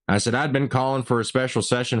 I said, I'd been calling for a special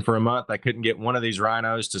session for a month. I couldn't get one of these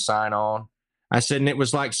rhinos to sign on. I said, and it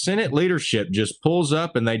was like Senate leadership just pulls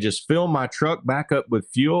up and they just fill my truck back up with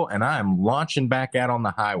fuel, and I am launching back out on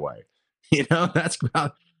the highway. That's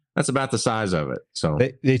about the size of it. So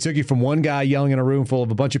they took you from one guy yelling in a room full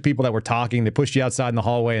of a bunch of people that were talking. They pushed you outside in the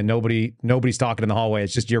hallway, and nobody's talking in the hallway.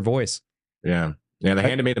 It's just your voice. Yeah. Yeah, they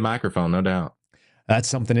handed me the microphone, no doubt. That's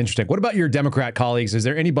something interesting. What about your Democrat colleagues? Is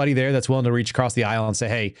there anybody there that's willing to reach across the aisle and say,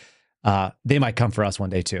 hey, they might come for us one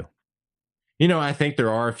day too? I think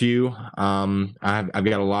there are a few. I've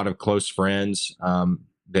got a lot of close friends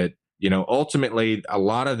that, ultimately a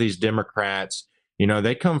lot of these Democrats,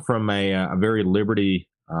 they come from a very liberal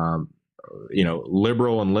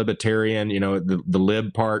and libertarian, the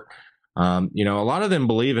lib part. A lot of them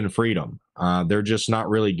believe in freedom. They're just not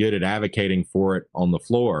really good at advocating for it on the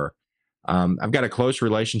floor. I've got a close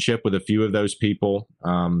relationship with a few of those people.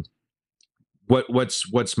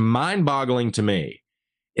 What's mind-boggling to me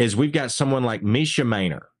is we've got someone like Misha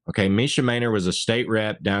Maynor. Okay, Misha Maynor was a state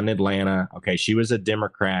rep down in Atlanta. Okay, she was a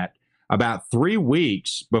Democrat. About 3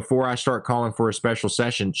 weeks before I start calling for a special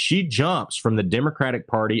session, she jumps from the Democratic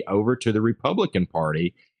Party over to the Republican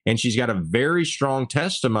Party, and she's got a very strong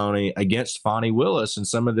testimony against Fani Willis and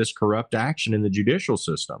some of this corrupt action in the judicial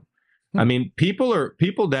system. I mean,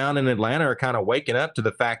 people down in Atlanta are kind of waking up to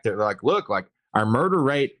the fact that they're like, look, like our murder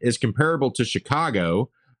rate is comparable to Chicago.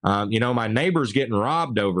 My neighbor's getting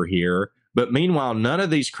robbed over here, but meanwhile, none of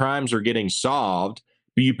these crimes are getting solved.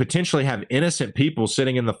 But you potentially have innocent people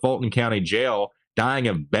sitting in the Fulton County Jail dying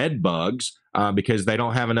of bed bugs because they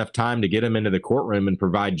don't have enough time to get them into the courtroom and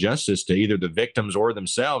provide justice to either the victims or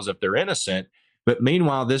themselves if they're innocent. But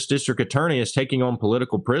meanwhile, this district attorney is taking on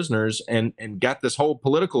political prisoners and got this whole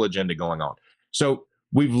political agenda going on. So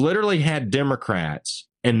we've literally had Democrats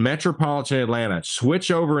in metropolitan Atlanta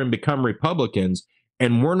switch over and become Republicans,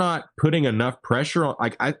 and we're not putting enough pressure on.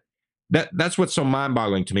 That's what's so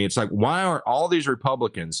mind-boggling to me. It's like, why aren't all these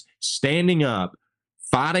Republicans standing up,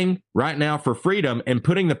 fighting right now for freedom and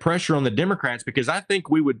putting the pressure on the Democrats? Because I think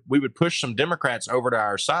we would push some Democrats over to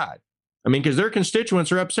our side. I mean, because their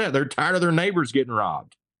constituents are upset. They're tired of their neighbors getting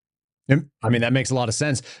robbed. I mean, that makes a lot of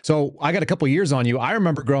sense. So I got a couple of years on you. I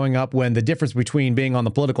remember growing up when the difference between being on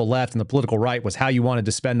the political left and the political right was how you wanted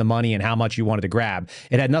to spend the money and how much you wanted to grab.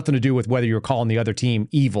 It had nothing to do with whether you were calling the other team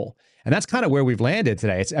evil. And that's kind of where we've landed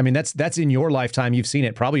today. That's in your lifetime. You've seen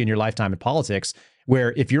it probably in your lifetime in politics,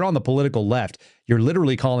 where if you're on the political left, you're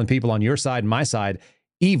literally calling people on your side and my side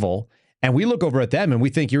evil. And we look over at them and we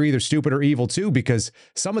think you're either stupid or evil too, because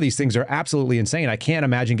some of these things are absolutely insane. I can't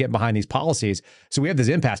imagine getting behind these policies. So we have this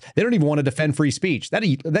impasse. They don't even want to defend free speech. That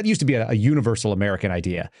used to be a universal American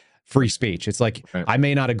idea, free speech. It's like, right. I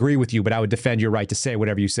may not agree with you, but I would defend your right to say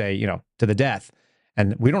whatever you say, to the death.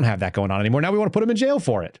 And we don't have that going on anymore. Now we want to put them in jail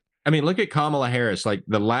for it. I mean, look at Kamala Harris. Like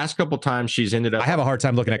the last couple times she's ended up. I have a hard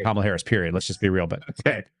time looking at Kamala Harris, period. Let's just be real. But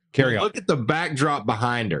okay. Carry on. Look at the backdrop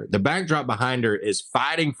behind her. The backdrop behind her is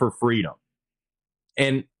fighting for freedom.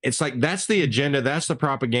 And it's like, that's the agenda. That's the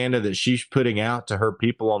propaganda that she's putting out to her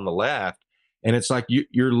people on the left. And it's like,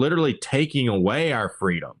 you're literally taking away our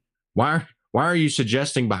freedom. Why are you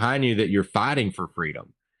suggesting behind you that you're fighting for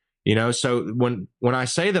freedom? So when I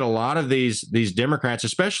say that a lot of these Democrats,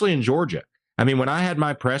 especially in Georgia, I mean, when I had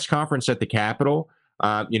my press conference at the Capitol,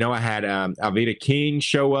 I had Alveda King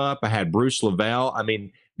show up. I had Bruce Lavelle. I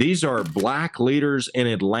mean, these are Black leaders in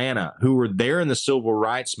Atlanta who were there in the civil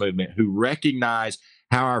rights movement, who recognize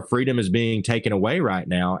how our freedom is being taken away right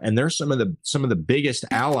now. And they're some of the biggest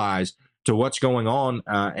allies to what's going on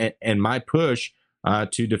and my push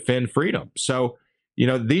to defend freedom. So,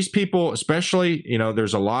 these people, especially,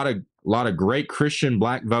 there's a lot of great Christian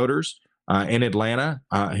Black voters in Atlanta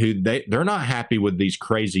who they're not happy with these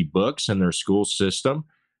crazy books in their school system.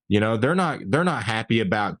 They're not happy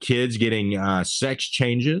about kids getting sex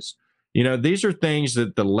changes. These are things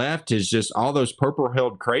that the left is just, all those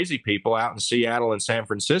purple-haired crazy people out in Seattle and San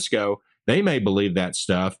Francisco, they may believe that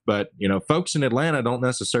stuff, but folks in Atlanta don't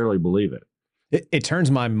necessarily believe it. It turns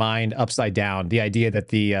my mind upside down. The idea that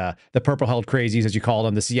the purple-haired crazies, as you call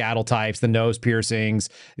them, the Seattle types, the nose piercings,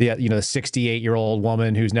 the 68-year-old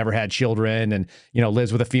woman who's never had children and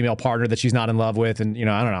lives with a female partner that she's not in love with, and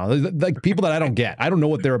I don't know, like people that I don't get. I don't know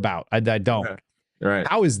what they're about. I don't. Right.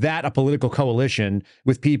 How is that a political coalition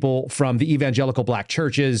with people from the evangelical Black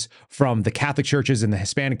churches, from the Catholic churches, and the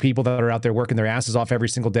Hispanic people that are out there working their asses off every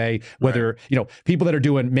single day, whether, people that are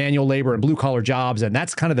doing manual labor and blue collar jobs, and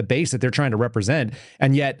that's kind of the base that they're trying to represent.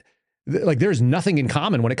 And yet, like, there's nothing in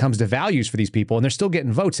common when it comes to values for these people, and they're still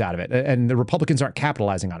getting votes out of it. And the Republicans aren't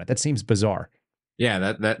capitalizing on it. That seems bizarre.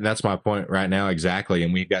 Yeah, that's my point right now. Exactly.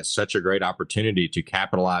 And we've got such a great opportunity to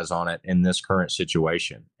capitalize on it in this current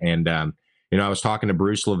situation. And, I was talking to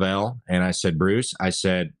Bruce Lavelle, and I said, Bruce,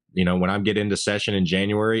 when I get into session in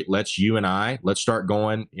January, let's start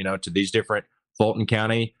going, to these different Fulton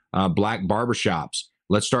County Black barbershops.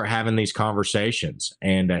 Let's start having these conversations.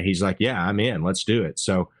 And he's like, yeah, I'm in. Let's do it.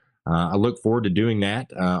 So I look forward to doing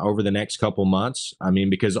that over the next couple months. I mean,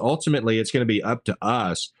 because ultimately it's going to be up to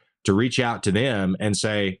us to reach out to them and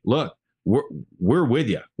say, look, we're with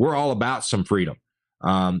you. We're all about some freedom.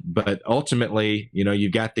 But ultimately,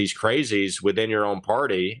 you've got these crazies within your own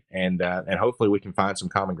party, and hopefully we can find some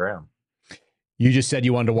common ground. You just said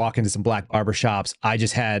you wanted to walk into some black barber shops. I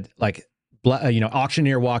just had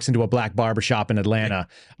auctioneer walks into a black barber shop in Atlanta.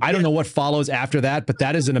 I don't know what follows after that, but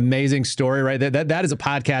that is an amazing story, right? That is a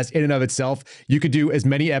podcast in and of itself. You could do as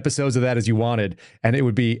many episodes of that as you wanted, and it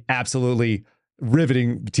would be absolutely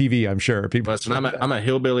riveting TV, I'm sure. People, listen, I'm a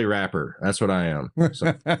hillbilly rapper. That's what I am.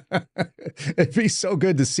 So. It'd be so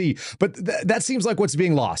good to see, but that seems like what's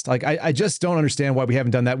being lost. Like I just don't understand why we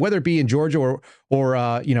haven't done that, whether it be in Georgia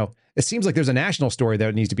or it seems like there's a national story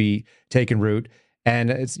that needs to be taken root.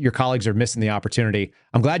 And your colleagues are missing the opportunity.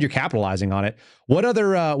 I'm glad you're capitalizing on it. What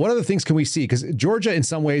other things can we see? Because Georgia, in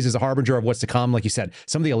some ways, is a harbinger of what's to come. Like you said,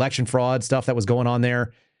 some of the election fraud stuff that was going on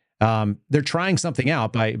there. They're trying something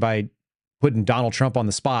out by putting Donald Trump on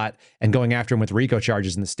the spot and going after him with RICO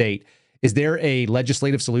charges in the state. Is there a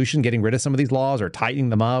legislative solution, getting rid of some of these laws, or tightening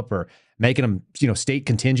them up, or making them, state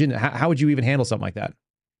contingent? How would you even handle something like that?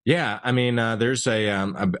 Yeah, I mean, there's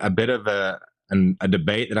a bit of a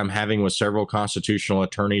debate that I'm having with several constitutional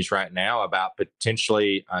attorneys right now about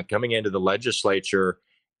potentially coming into the legislature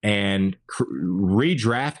and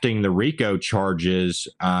redrafting the RICO charges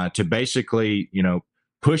to basically,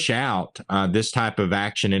 push out this type of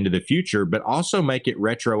action into the future, but also make it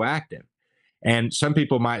retroactive. And some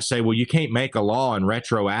people might say, well, you can't make a law and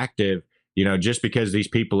retroactive, just because these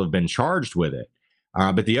people have been charged with it.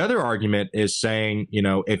 But the other argument is saying,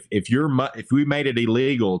 if we made it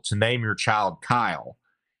illegal to name your child Kyle,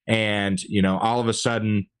 and all of a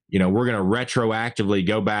sudden, we're going to retroactively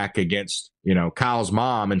go back against Kyle's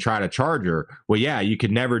mom and try to charge her. Well, yeah, you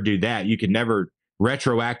could never do that. You could never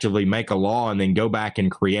retroactively make a law and then go back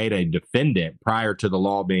and create a defendant prior to the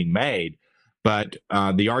law being made. But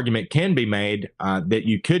the argument can be made that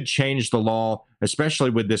you could change the law,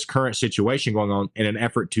 especially with this current situation going on, in an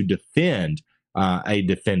effort to defend a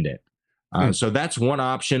defendant. So that's one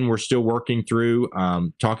option we're still working through,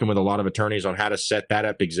 talking with a lot of attorneys on how to set that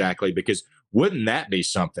up exactly, because wouldn't that be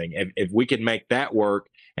something if we could make that work,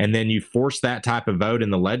 and then you force that type of vote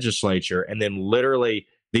in the legislature, and then literally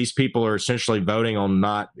these people are essentially voting on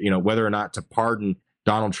whether or not to pardon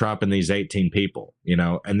Donald Trump and these 18 people,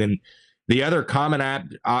 and then the other common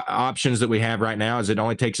options that we have right now is it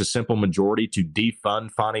only takes a simple majority to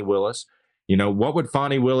defund Fani Willis. What would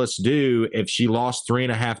Fani Willis do if she lost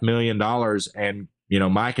 $3.5 million and,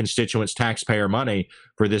 my constituents' taxpayer money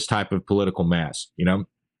for this type of political mess?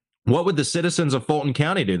 What would the citizens of Fulton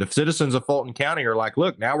County do? The citizens of Fulton County are like,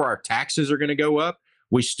 look, now our taxes are going to go up.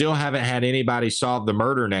 We still haven't had anybody solve the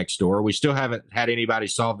murder next door. We still haven't had anybody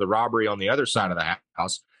solve the robbery on the other side of the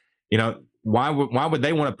house. Why would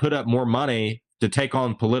they want to put up more money to take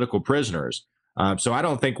on political prisoners? So I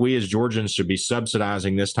don't think we as Georgians should be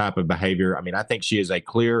subsidizing this type of behavior. I mean, I think she is a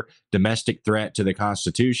clear domestic threat to the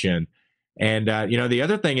Constitution. And, the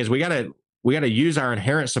other thing is we got to use our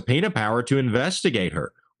inherent subpoena power to investigate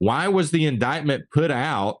her. Why was the indictment put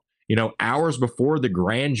out, hours before the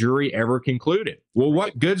grand jury ever concluded? Well,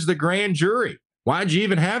 what good's the grand jury? Why'd you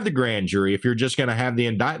even have the grand jury if you're just going to have the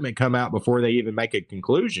indictment come out before they even make a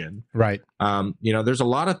conclusion? Right. There's a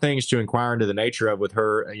lot of things to inquire into the nature of with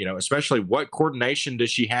her, especially what coordination does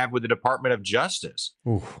she have with the Department of Justice?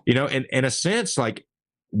 Oof. In a sense, like,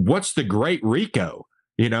 what's the great RICO?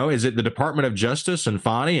 Is it the Department of Justice and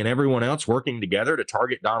Fani and everyone else working together to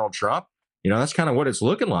target Donald Trump? That's kind of what it's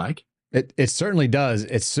looking like. It certainly does.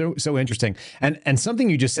 It's so interesting. And something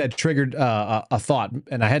you just said triggered a thought,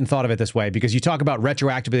 and I hadn't thought of it this way, because you talk about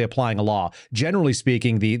retroactively applying a law. Generally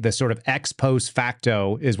speaking, the sort of ex post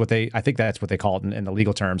facto is I think that's what they call it in the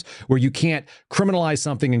legal terms, where you can't criminalize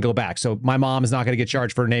something and go back. So my mom is not going to get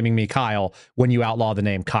charged for naming me Kyle when you outlaw the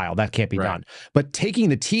name Kyle. That can't be done. But taking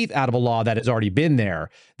the teeth out of a law that has already been there,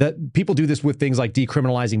 that people do this with things like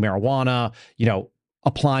decriminalizing marijuana,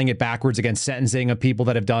 applying it backwards against sentencing of people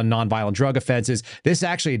that have done nonviolent drug offenses. This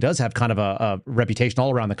actually does have kind of a reputation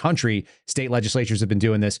all around the country. State legislatures have been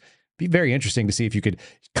doing this. Be very interesting to see if you could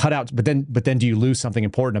cut out, but then do you lose something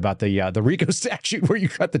important about the RICO statute where you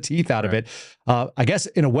cut the teeth out of it? I guess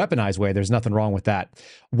in a weaponized way, there's nothing wrong with that.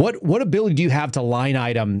 What ability do you have to line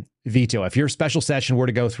item veto? If your special session were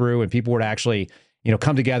to go through and people were to actually,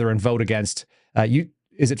 come together and vote against you?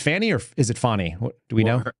 Is it Fanny or is it Fani? Do we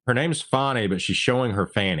know? Her name's Fani, but she's showing her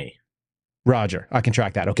fanny. Roger. I can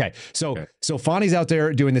track that. Okay. So Fani's out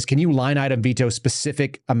there doing this. Can you line item veto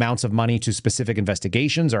specific amounts of money to specific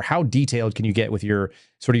investigations, or how detailed can you get with your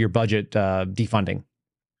budget defunding?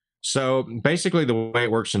 So basically, the way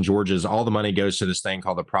it works in Georgia is all the money goes to this thing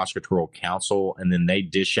called the Prosecutorial Council, and then they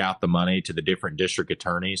dish out the money to the different district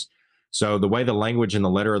attorneys. So the way the language in the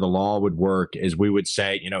letter of the law would work is we would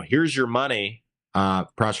say, here's your money,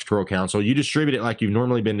 Prosecutorial Council. You distribute it like you've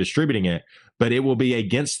normally been distributing it, but it will be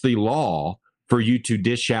against the law for you to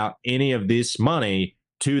dish out any of this money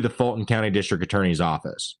to the Fulton County District Attorney's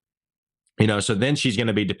office. So then she's going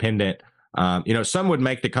to be dependent. Some would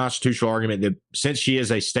make the constitutional argument that since she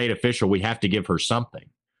is a state official, we have to give her something,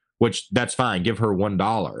 which that's fine. Give her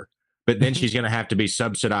 $1. But then she's going to have to be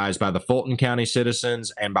subsidized by the Fulton County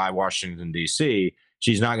citizens and by Washington, D.C.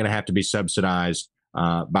 She's not going to have to be subsidized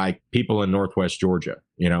by people in Northwest Georgia.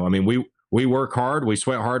 We work hard. We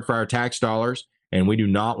sweat hard for our tax dollars, and we do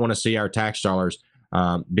not want to see our tax dollars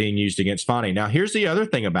being used against Fani. Now, here's the other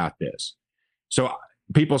thing about this. So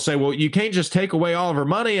people say, well, you can't just take away all of her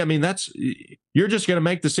money. You're just going to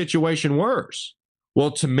make the situation worse.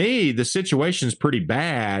 Well, to me, the situation's pretty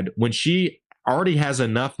bad when she already has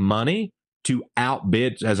enough money to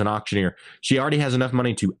outbid as an auctioneer. She already has enough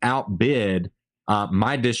money to outbid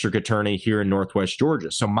my district attorney here in Northwest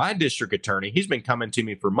Georgia. So my district attorney, he's been coming to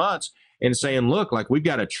me for months and saying, look, like we've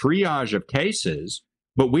got a triage of cases,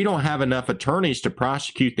 but we don't have enough attorneys to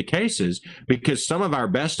prosecute the cases because some of our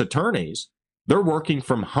best attorneys, they're working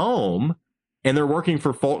from home and they're working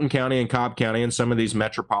for Fulton County and Cobb County and some of these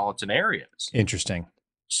metropolitan areas. Interesting.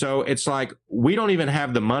 So it's like we don't even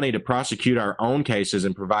have the money to prosecute our own cases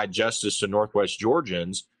and provide justice to Northwest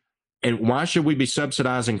Georgians. And why should we be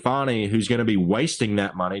subsidizing Fani, who's going to be wasting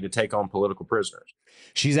that money to take on political prisoners?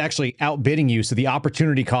 She's actually outbidding you. So the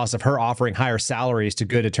opportunity cost of her offering higher salaries to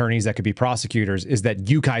good attorneys that could be prosecutors is that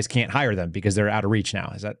you guys can't hire them because they're out of reach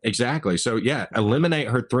now. Is that exactly? So yeah, eliminate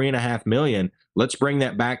her $3.5 million. Let's bring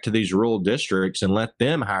that back to these rural districts and let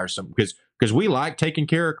them hire some because we like taking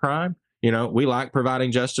care of crime. We like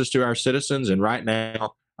providing justice to our citizens. And right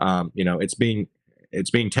now, it's being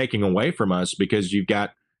taken away from us because you've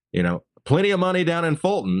got, plenty of money down in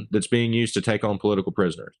Fulton that's being used to take on political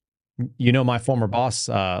prisoners. My former boss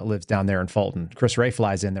lives down there in Fulton. Chris Ray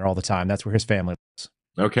flies in there all the time. That's where his family lives.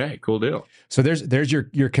 Okay, cool deal. So there's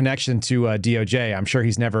your connection to DOJ. I'm sure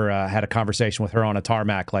he's never had a conversation with her on a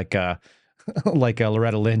tarmac like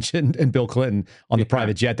Loretta Lynch and Bill Clinton on the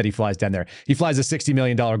private jet that he flies down there. He flies a $60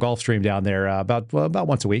 million Gulfstream down there about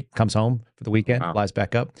once a week, comes home for the weekend, flies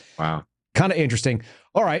back up. Wow. Kind of interesting.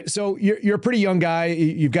 All right. So you're a pretty young guy.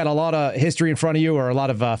 You've got a lot of history in front of you or a lot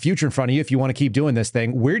of future in front of you if you want to keep doing this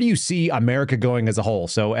thing. Where do you see America going as a whole?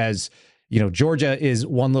 So as Georgia is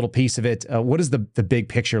one little piece of it. What does the big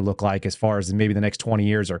picture look like as far as maybe the next 20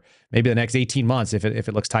 years or maybe the next 18 months, if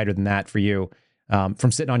it looks tighter than that for you,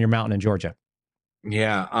 from sitting on your mountain in Georgia?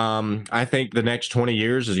 Yeah. I think the next 20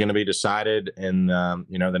 years is going to be decided in,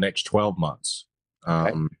 the next 12 months.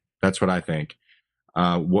 Okay. That's what I think.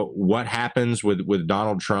 What happens with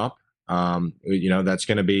Donald Trump? That's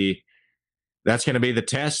going to be the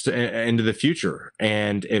test into the future.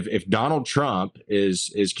 And if Donald Trump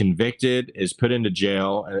is convicted, is put into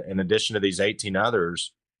jail, in addition to these 18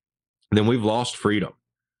 others, then we've lost freedom.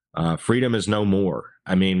 Freedom is no more.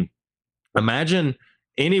 Imagine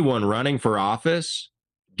anyone running for office,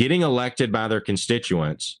 getting elected by their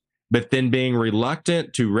constituents, but then being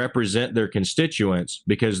reluctant to represent their constituents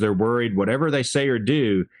because they're worried whatever they say or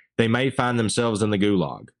do, they may find themselves in the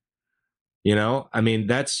gulag.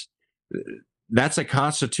 That's a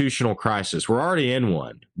constitutional crisis. We're already in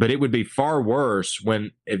one, but it would be far worse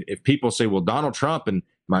if people say, well, Donald Trump and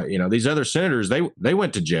these other senators, they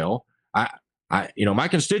went to jail. My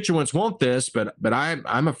constituents want this, but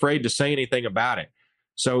I'm afraid to say anything about it.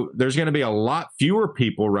 So there's going to be a lot fewer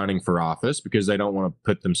people running for office because they don't want to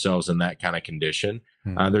put themselves in that kind of condition.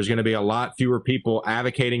 There's going to be a lot fewer people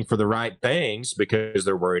advocating for the right things because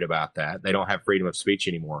they're worried about that. They don't have freedom of speech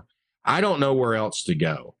anymore. I don't know where else to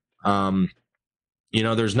go.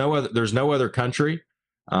 There's no other country.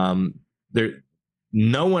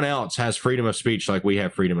 No one else has freedom of speech like we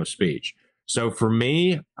have freedom of speech. So for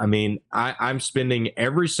me, I'm spending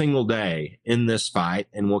every single day in this fight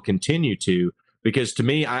and will continue to, because to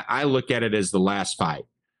me, I look at it as the last fight.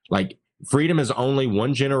 Like freedom is only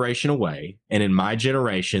one generation away. And in my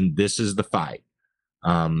generation, this is the fight.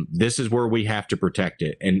 This is where we have to protect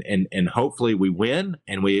it. And hopefully we win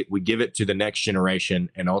and we give it to the next generation.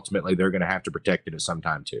 And ultimately they're going to have to protect it at some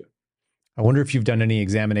time too. I wonder if you've done any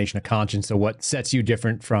examination of conscience of what sets you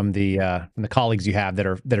different from the colleagues you have that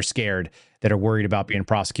are scared, that are worried about being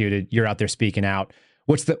prosecuted. You're out there speaking out.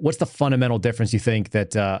 What's the fundamental difference you think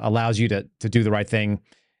that allows you to do the right thing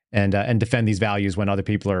and defend these values when other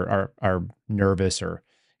people are nervous or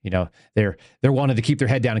they're wanting to keep their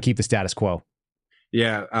head down and keep the status quo?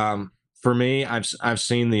 Yeah. For me, I've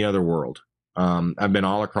seen the other world. I've been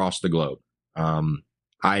all across the globe. Um,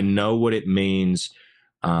 I know what it means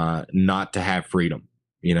not to have freedom.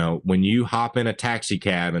 You know, when you hop in a taxi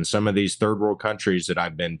cab in some of these third world countries that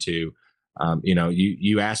I've been to,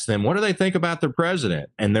 you ask them what do they think about their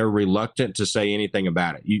president, and they're reluctant to say anything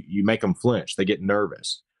about it. You make them flinch; they get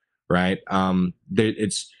nervous, right?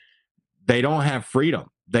 They don't have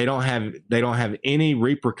freedom. They don't have any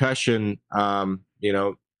repercussion.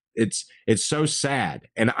 It's so sad,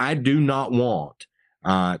 and I do not want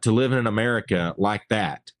to live in an America like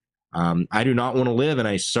that. I do not want to live in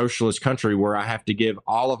a socialist country where I have to give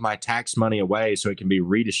all of my tax money away so it can be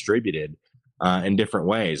redistributed in different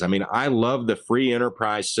ways. I mean, I love the free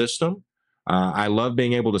enterprise system. I love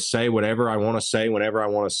being able to say whatever I want to say whenever I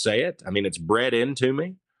want to say it. I mean, it's bred into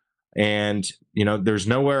me, and there's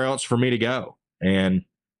nowhere else for me to go, and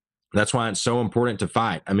that's why it's so important to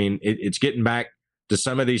fight. I mean, it's getting back to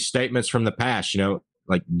some of these statements from the past,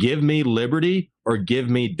 like give me liberty or give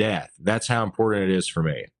me death. That's how important it is for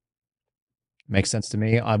me. Makes sense to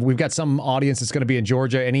me. We've got some audience that's going to be in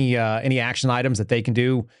Georgia. Any action items that they can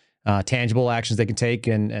do, tangible actions they can take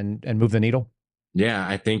and move the needle? Yeah,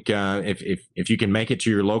 I think if you can make it to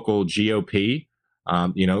your local GOP,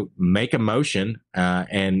 make a motion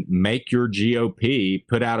and make your GOP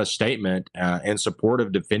put out a statement in support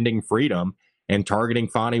of defending freedom and targeting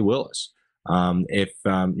Fani Willis. If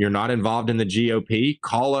you're not involved in the GOP,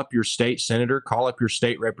 call up your state senator, call up your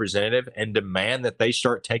state representative, and demand that they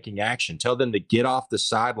start taking action. Tell them to get off the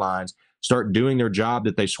sidelines, start doing their job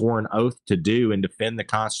that they swore an oath to do and defend the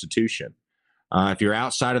Constitution. If you're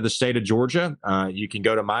outside of the state of Georgia, you can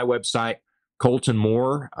go to my website,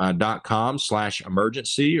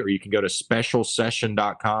 coltonmoore.com/emergency, or you can go to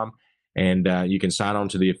specialsession.com and you can sign on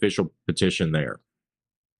to the official petition there.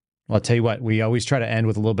 Well, I'll tell you what, we always try to end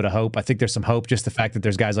with a little bit of hope. I think there's some hope, just the fact that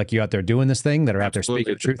there's guys like you out there doing this thing that are out there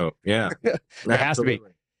speaking the truth. Hope. Yeah. There has to be.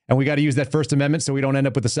 And we got to use that First Amendment so we don't end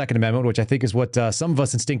up with the Second Amendment, which I think is what some of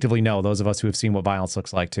us instinctively know, those of us who have seen what violence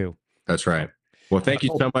looks like too. That's right. Well, thank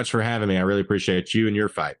you so much for having me. I really appreciate you and your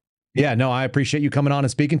fight. Yeah, no, I appreciate you coming on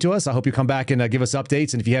and speaking to us. I hope you come back and give us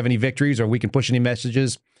updates. And if you have any victories or we can push any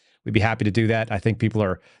messages, we'd be happy to do that. I think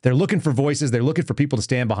people they're looking for voices. They're looking for people to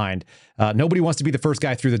stand behind. Nobody wants to be the first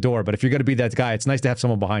guy through the door, but if you're going to be that guy, it's nice to have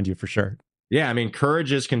someone behind you for sure. Yeah, I mean,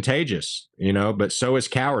 courage is contagious, but so is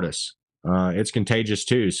cowardice. It's contagious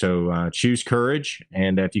too. So choose courage.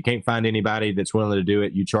 And if you can't find anybody that's willing to do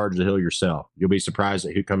it, you charge the hill yourself. You'll be surprised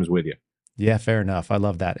at who comes with you. Yeah, fair enough. I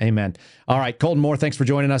love that. Amen. All right, Colton Moore, thanks for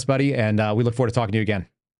joining us, buddy. And we look forward to talking to you again.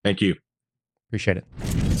 Thank you. Appreciate it.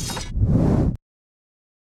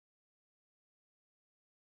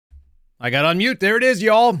 I got on mute. There it is,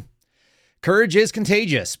 y'all. Courage is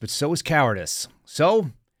contagious, but so is cowardice.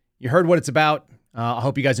 So you heard what it's about. I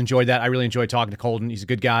hope you guys enjoyed that. I really enjoyed talking to Colton. He's a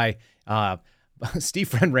good guy. Steve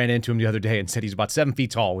Friend ran into him the other day and said he's about 7 feet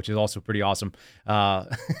tall, which is also pretty awesome.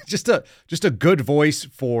 Just a good voice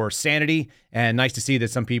for sanity, and nice to see that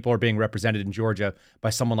some people are being represented in Georgia by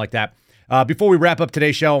someone like that. Before we wrap up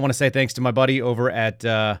today's show, I want to say thanks to my buddy over at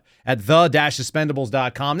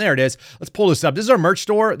the-suspendables.com. There it is. Let's pull this up. This is our merch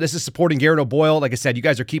store. This is supporting Garrett O'Boyle. Like I said, you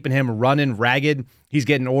guys are keeping him running ragged. He's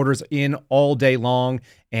getting orders in all day long,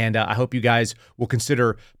 and I hope you guys will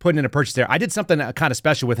consider putting in a purchase there. I did something kind of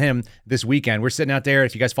special with him this weekend. We're sitting out there.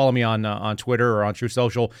 If you guys follow me on Twitter or on True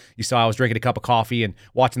Social, you saw I was drinking a cup of coffee and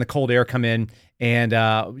watching the cold air come in, and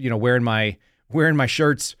wearing my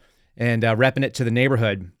shirts and repping it to the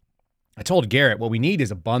neighborhood. I told Garrett what we need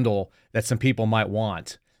is a bundle that some people might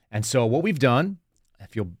want. And so what we've done,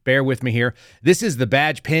 if you'll bear with me here, this is the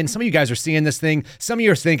badge pin. Some of you guys are seeing this thing. Some of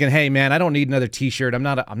you are thinking, hey, man, I don't need another T-shirt. I'm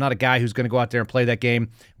not a guy who's going to go out there and play that game.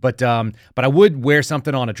 But I would wear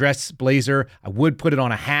something on a dress blazer. I would put it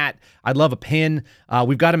on a hat. I'd love a pin.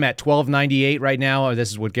 We've got them at $12.98 right now.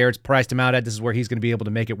 This is what Garrett's priced them out at. This is where he's going to be able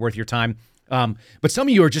to make it worth your time. But some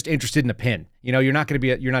of you are just interested in a pin. You're not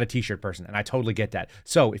a T-shirt person, and I totally get that.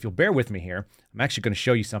 So if you'll bear with me here, I'm actually going to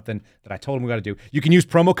show you something that I told him we got to do. You can use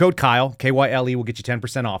promo code Kyle, Kyle, will get you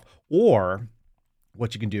 10% off. Or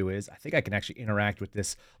what you can do is, I think I can actually interact with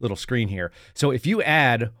this little screen here. So if you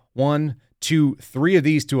add 1, 2, 3 of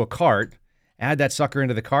these to a cart, add that sucker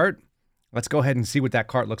into the cart. Let's go ahead and see what that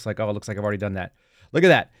cart looks like. Oh, it looks like I've already done that. Look at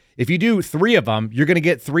that. If you do 3 of them, you're going to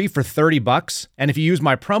get 3 for $30. And if you use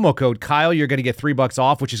my promo code Kyle, you're going to get $3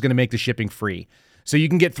 off, which is going to make the shipping free. So you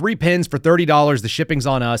can get 3 pins for $30. The shipping's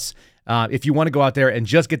on us. If you want to go out there and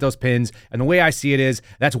just get those pins. And the way I see it is,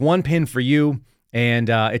 that's 1 pin for you, and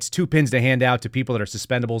it's 2 pins to hand out to people that are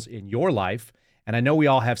suspendables in your life. And I know we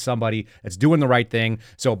all have somebody that's doing the right thing.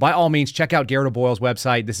 So by all means, check out Garrett O'Boyle's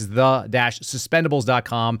website. This is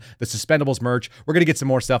the-suspendables.com, the Suspendables merch. We're going to get some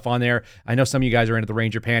more stuff on there. I know some of you guys are into the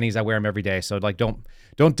Ranger panties. I wear them every day. So like, don't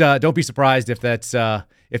be surprised if that's a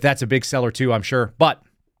big seller too, I'm sure. But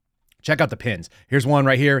check out the pins. Here's one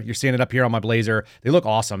right here. You're seeing it up here on my blazer. They look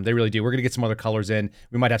awesome. They really do. We're going to get some other colors in.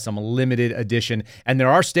 We might have some limited edition. And there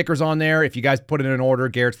are stickers on there. If you guys put it in an order,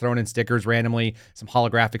 Garrett's throwing in stickers randomly, some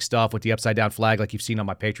holographic stuff with the upside down flag like you've seen on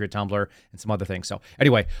my Patriot Tumblr and some other things. So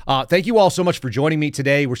anyway, thank you all so much for joining me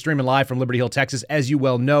today. We're streaming live from Liberty Hill, Texas. As you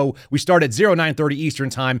well know, we start at 0930 Eastern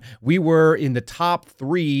time. We were in the top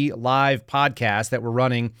 3 live podcasts that we're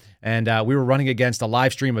running. And we were running against a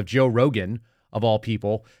live stream of Joe Rogan, of all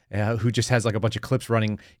people, who just has like a bunch of clips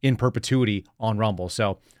running in perpetuity on Rumble.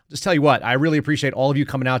 So just tell you what, I really appreciate all of you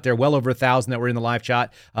coming out there. Well over 1,000 that were in the live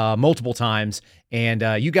chat multiple times. And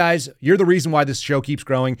you guys, you're the reason why this show keeps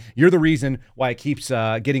growing. You're the reason why it keeps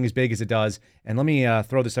getting as big as it does. And let me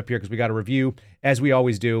throw this up here because we got a review, as we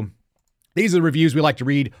always do. These are the reviews we like to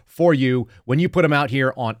read for you when you put them out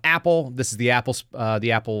here on Apple. This is the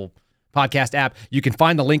Apple podcast app. You can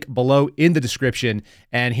find the link below in the description.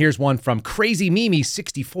 And here's one from Crazy Mimi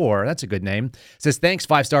 64. That's a good name. It says, thanks,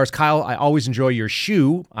 5 stars. Kyle, I always enjoy your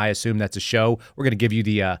shoe. I assume that's a show. We're going to give you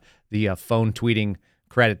the phone tweeting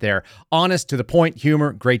credit there. Honest, to the point,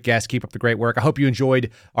 humor, great guest. Keep up the great work. I hope you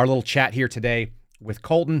enjoyed our little chat here today with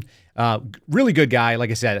Colton. Really good guy.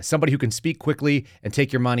 Like I said, somebody who can speak quickly and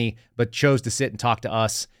take your money, but chose to sit and talk to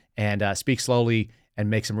us and speak slowly and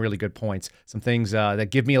make some really good points, some things that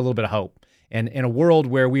give me a little bit of hope. And in a world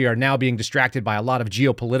where we are now being distracted by a lot of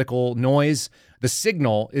geopolitical noise, the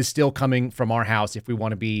signal is still coming from our house if we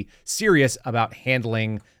want to be serious about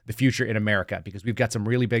handling the future in America, because we've got some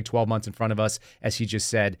really big 12 months in front of us, as he just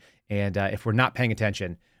said. And if we're not paying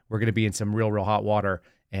attention, we're going to be in some real hot water,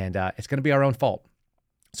 and it's going to be our own fault.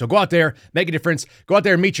 So go out there, make a difference. Go out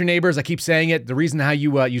there and meet your neighbors. I keep saying it. The reason how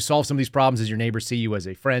you solve some of these problems is your neighbors see you as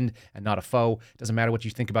a friend and not a foe. It doesn't matter what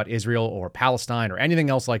you think about Israel or Palestine or anything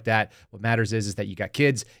else like that. What matters is that you got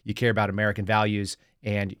kids, you care about American values,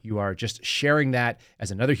 and you are just sharing that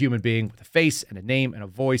as another human being with a face and a name and a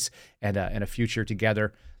voice and a future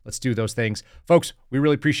together. Let's do those things. Folks, we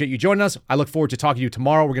really appreciate you joining us. I look forward to talking to you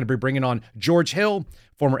tomorrow. We're going to be bringing on George Hill,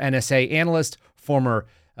 former NSA analyst, former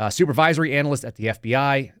supervisory analyst at the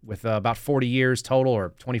FBI with about 40 years total,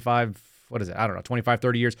 or 25, 25,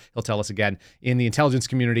 30 years. He'll tell us again, in the intelligence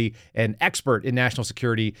community, an expert in national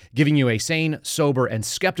security, giving you a sane, sober, and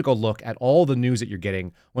skeptical look at all the news that you're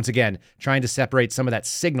getting. Once again, trying to separate some of that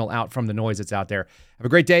signal out from the noise that's out there. Have a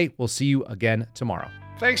great day. We'll see you again tomorrow.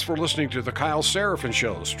 Thanks for listening to The Kyle Seraphin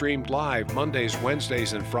Show, streamed live Mondays,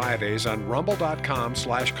 Wednesdays, and Fridays on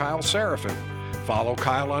rumble.com/Kyle Seraphin. Follow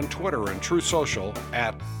Kyle on Twitter and Truth Social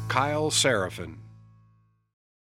at Kyle Seraphin.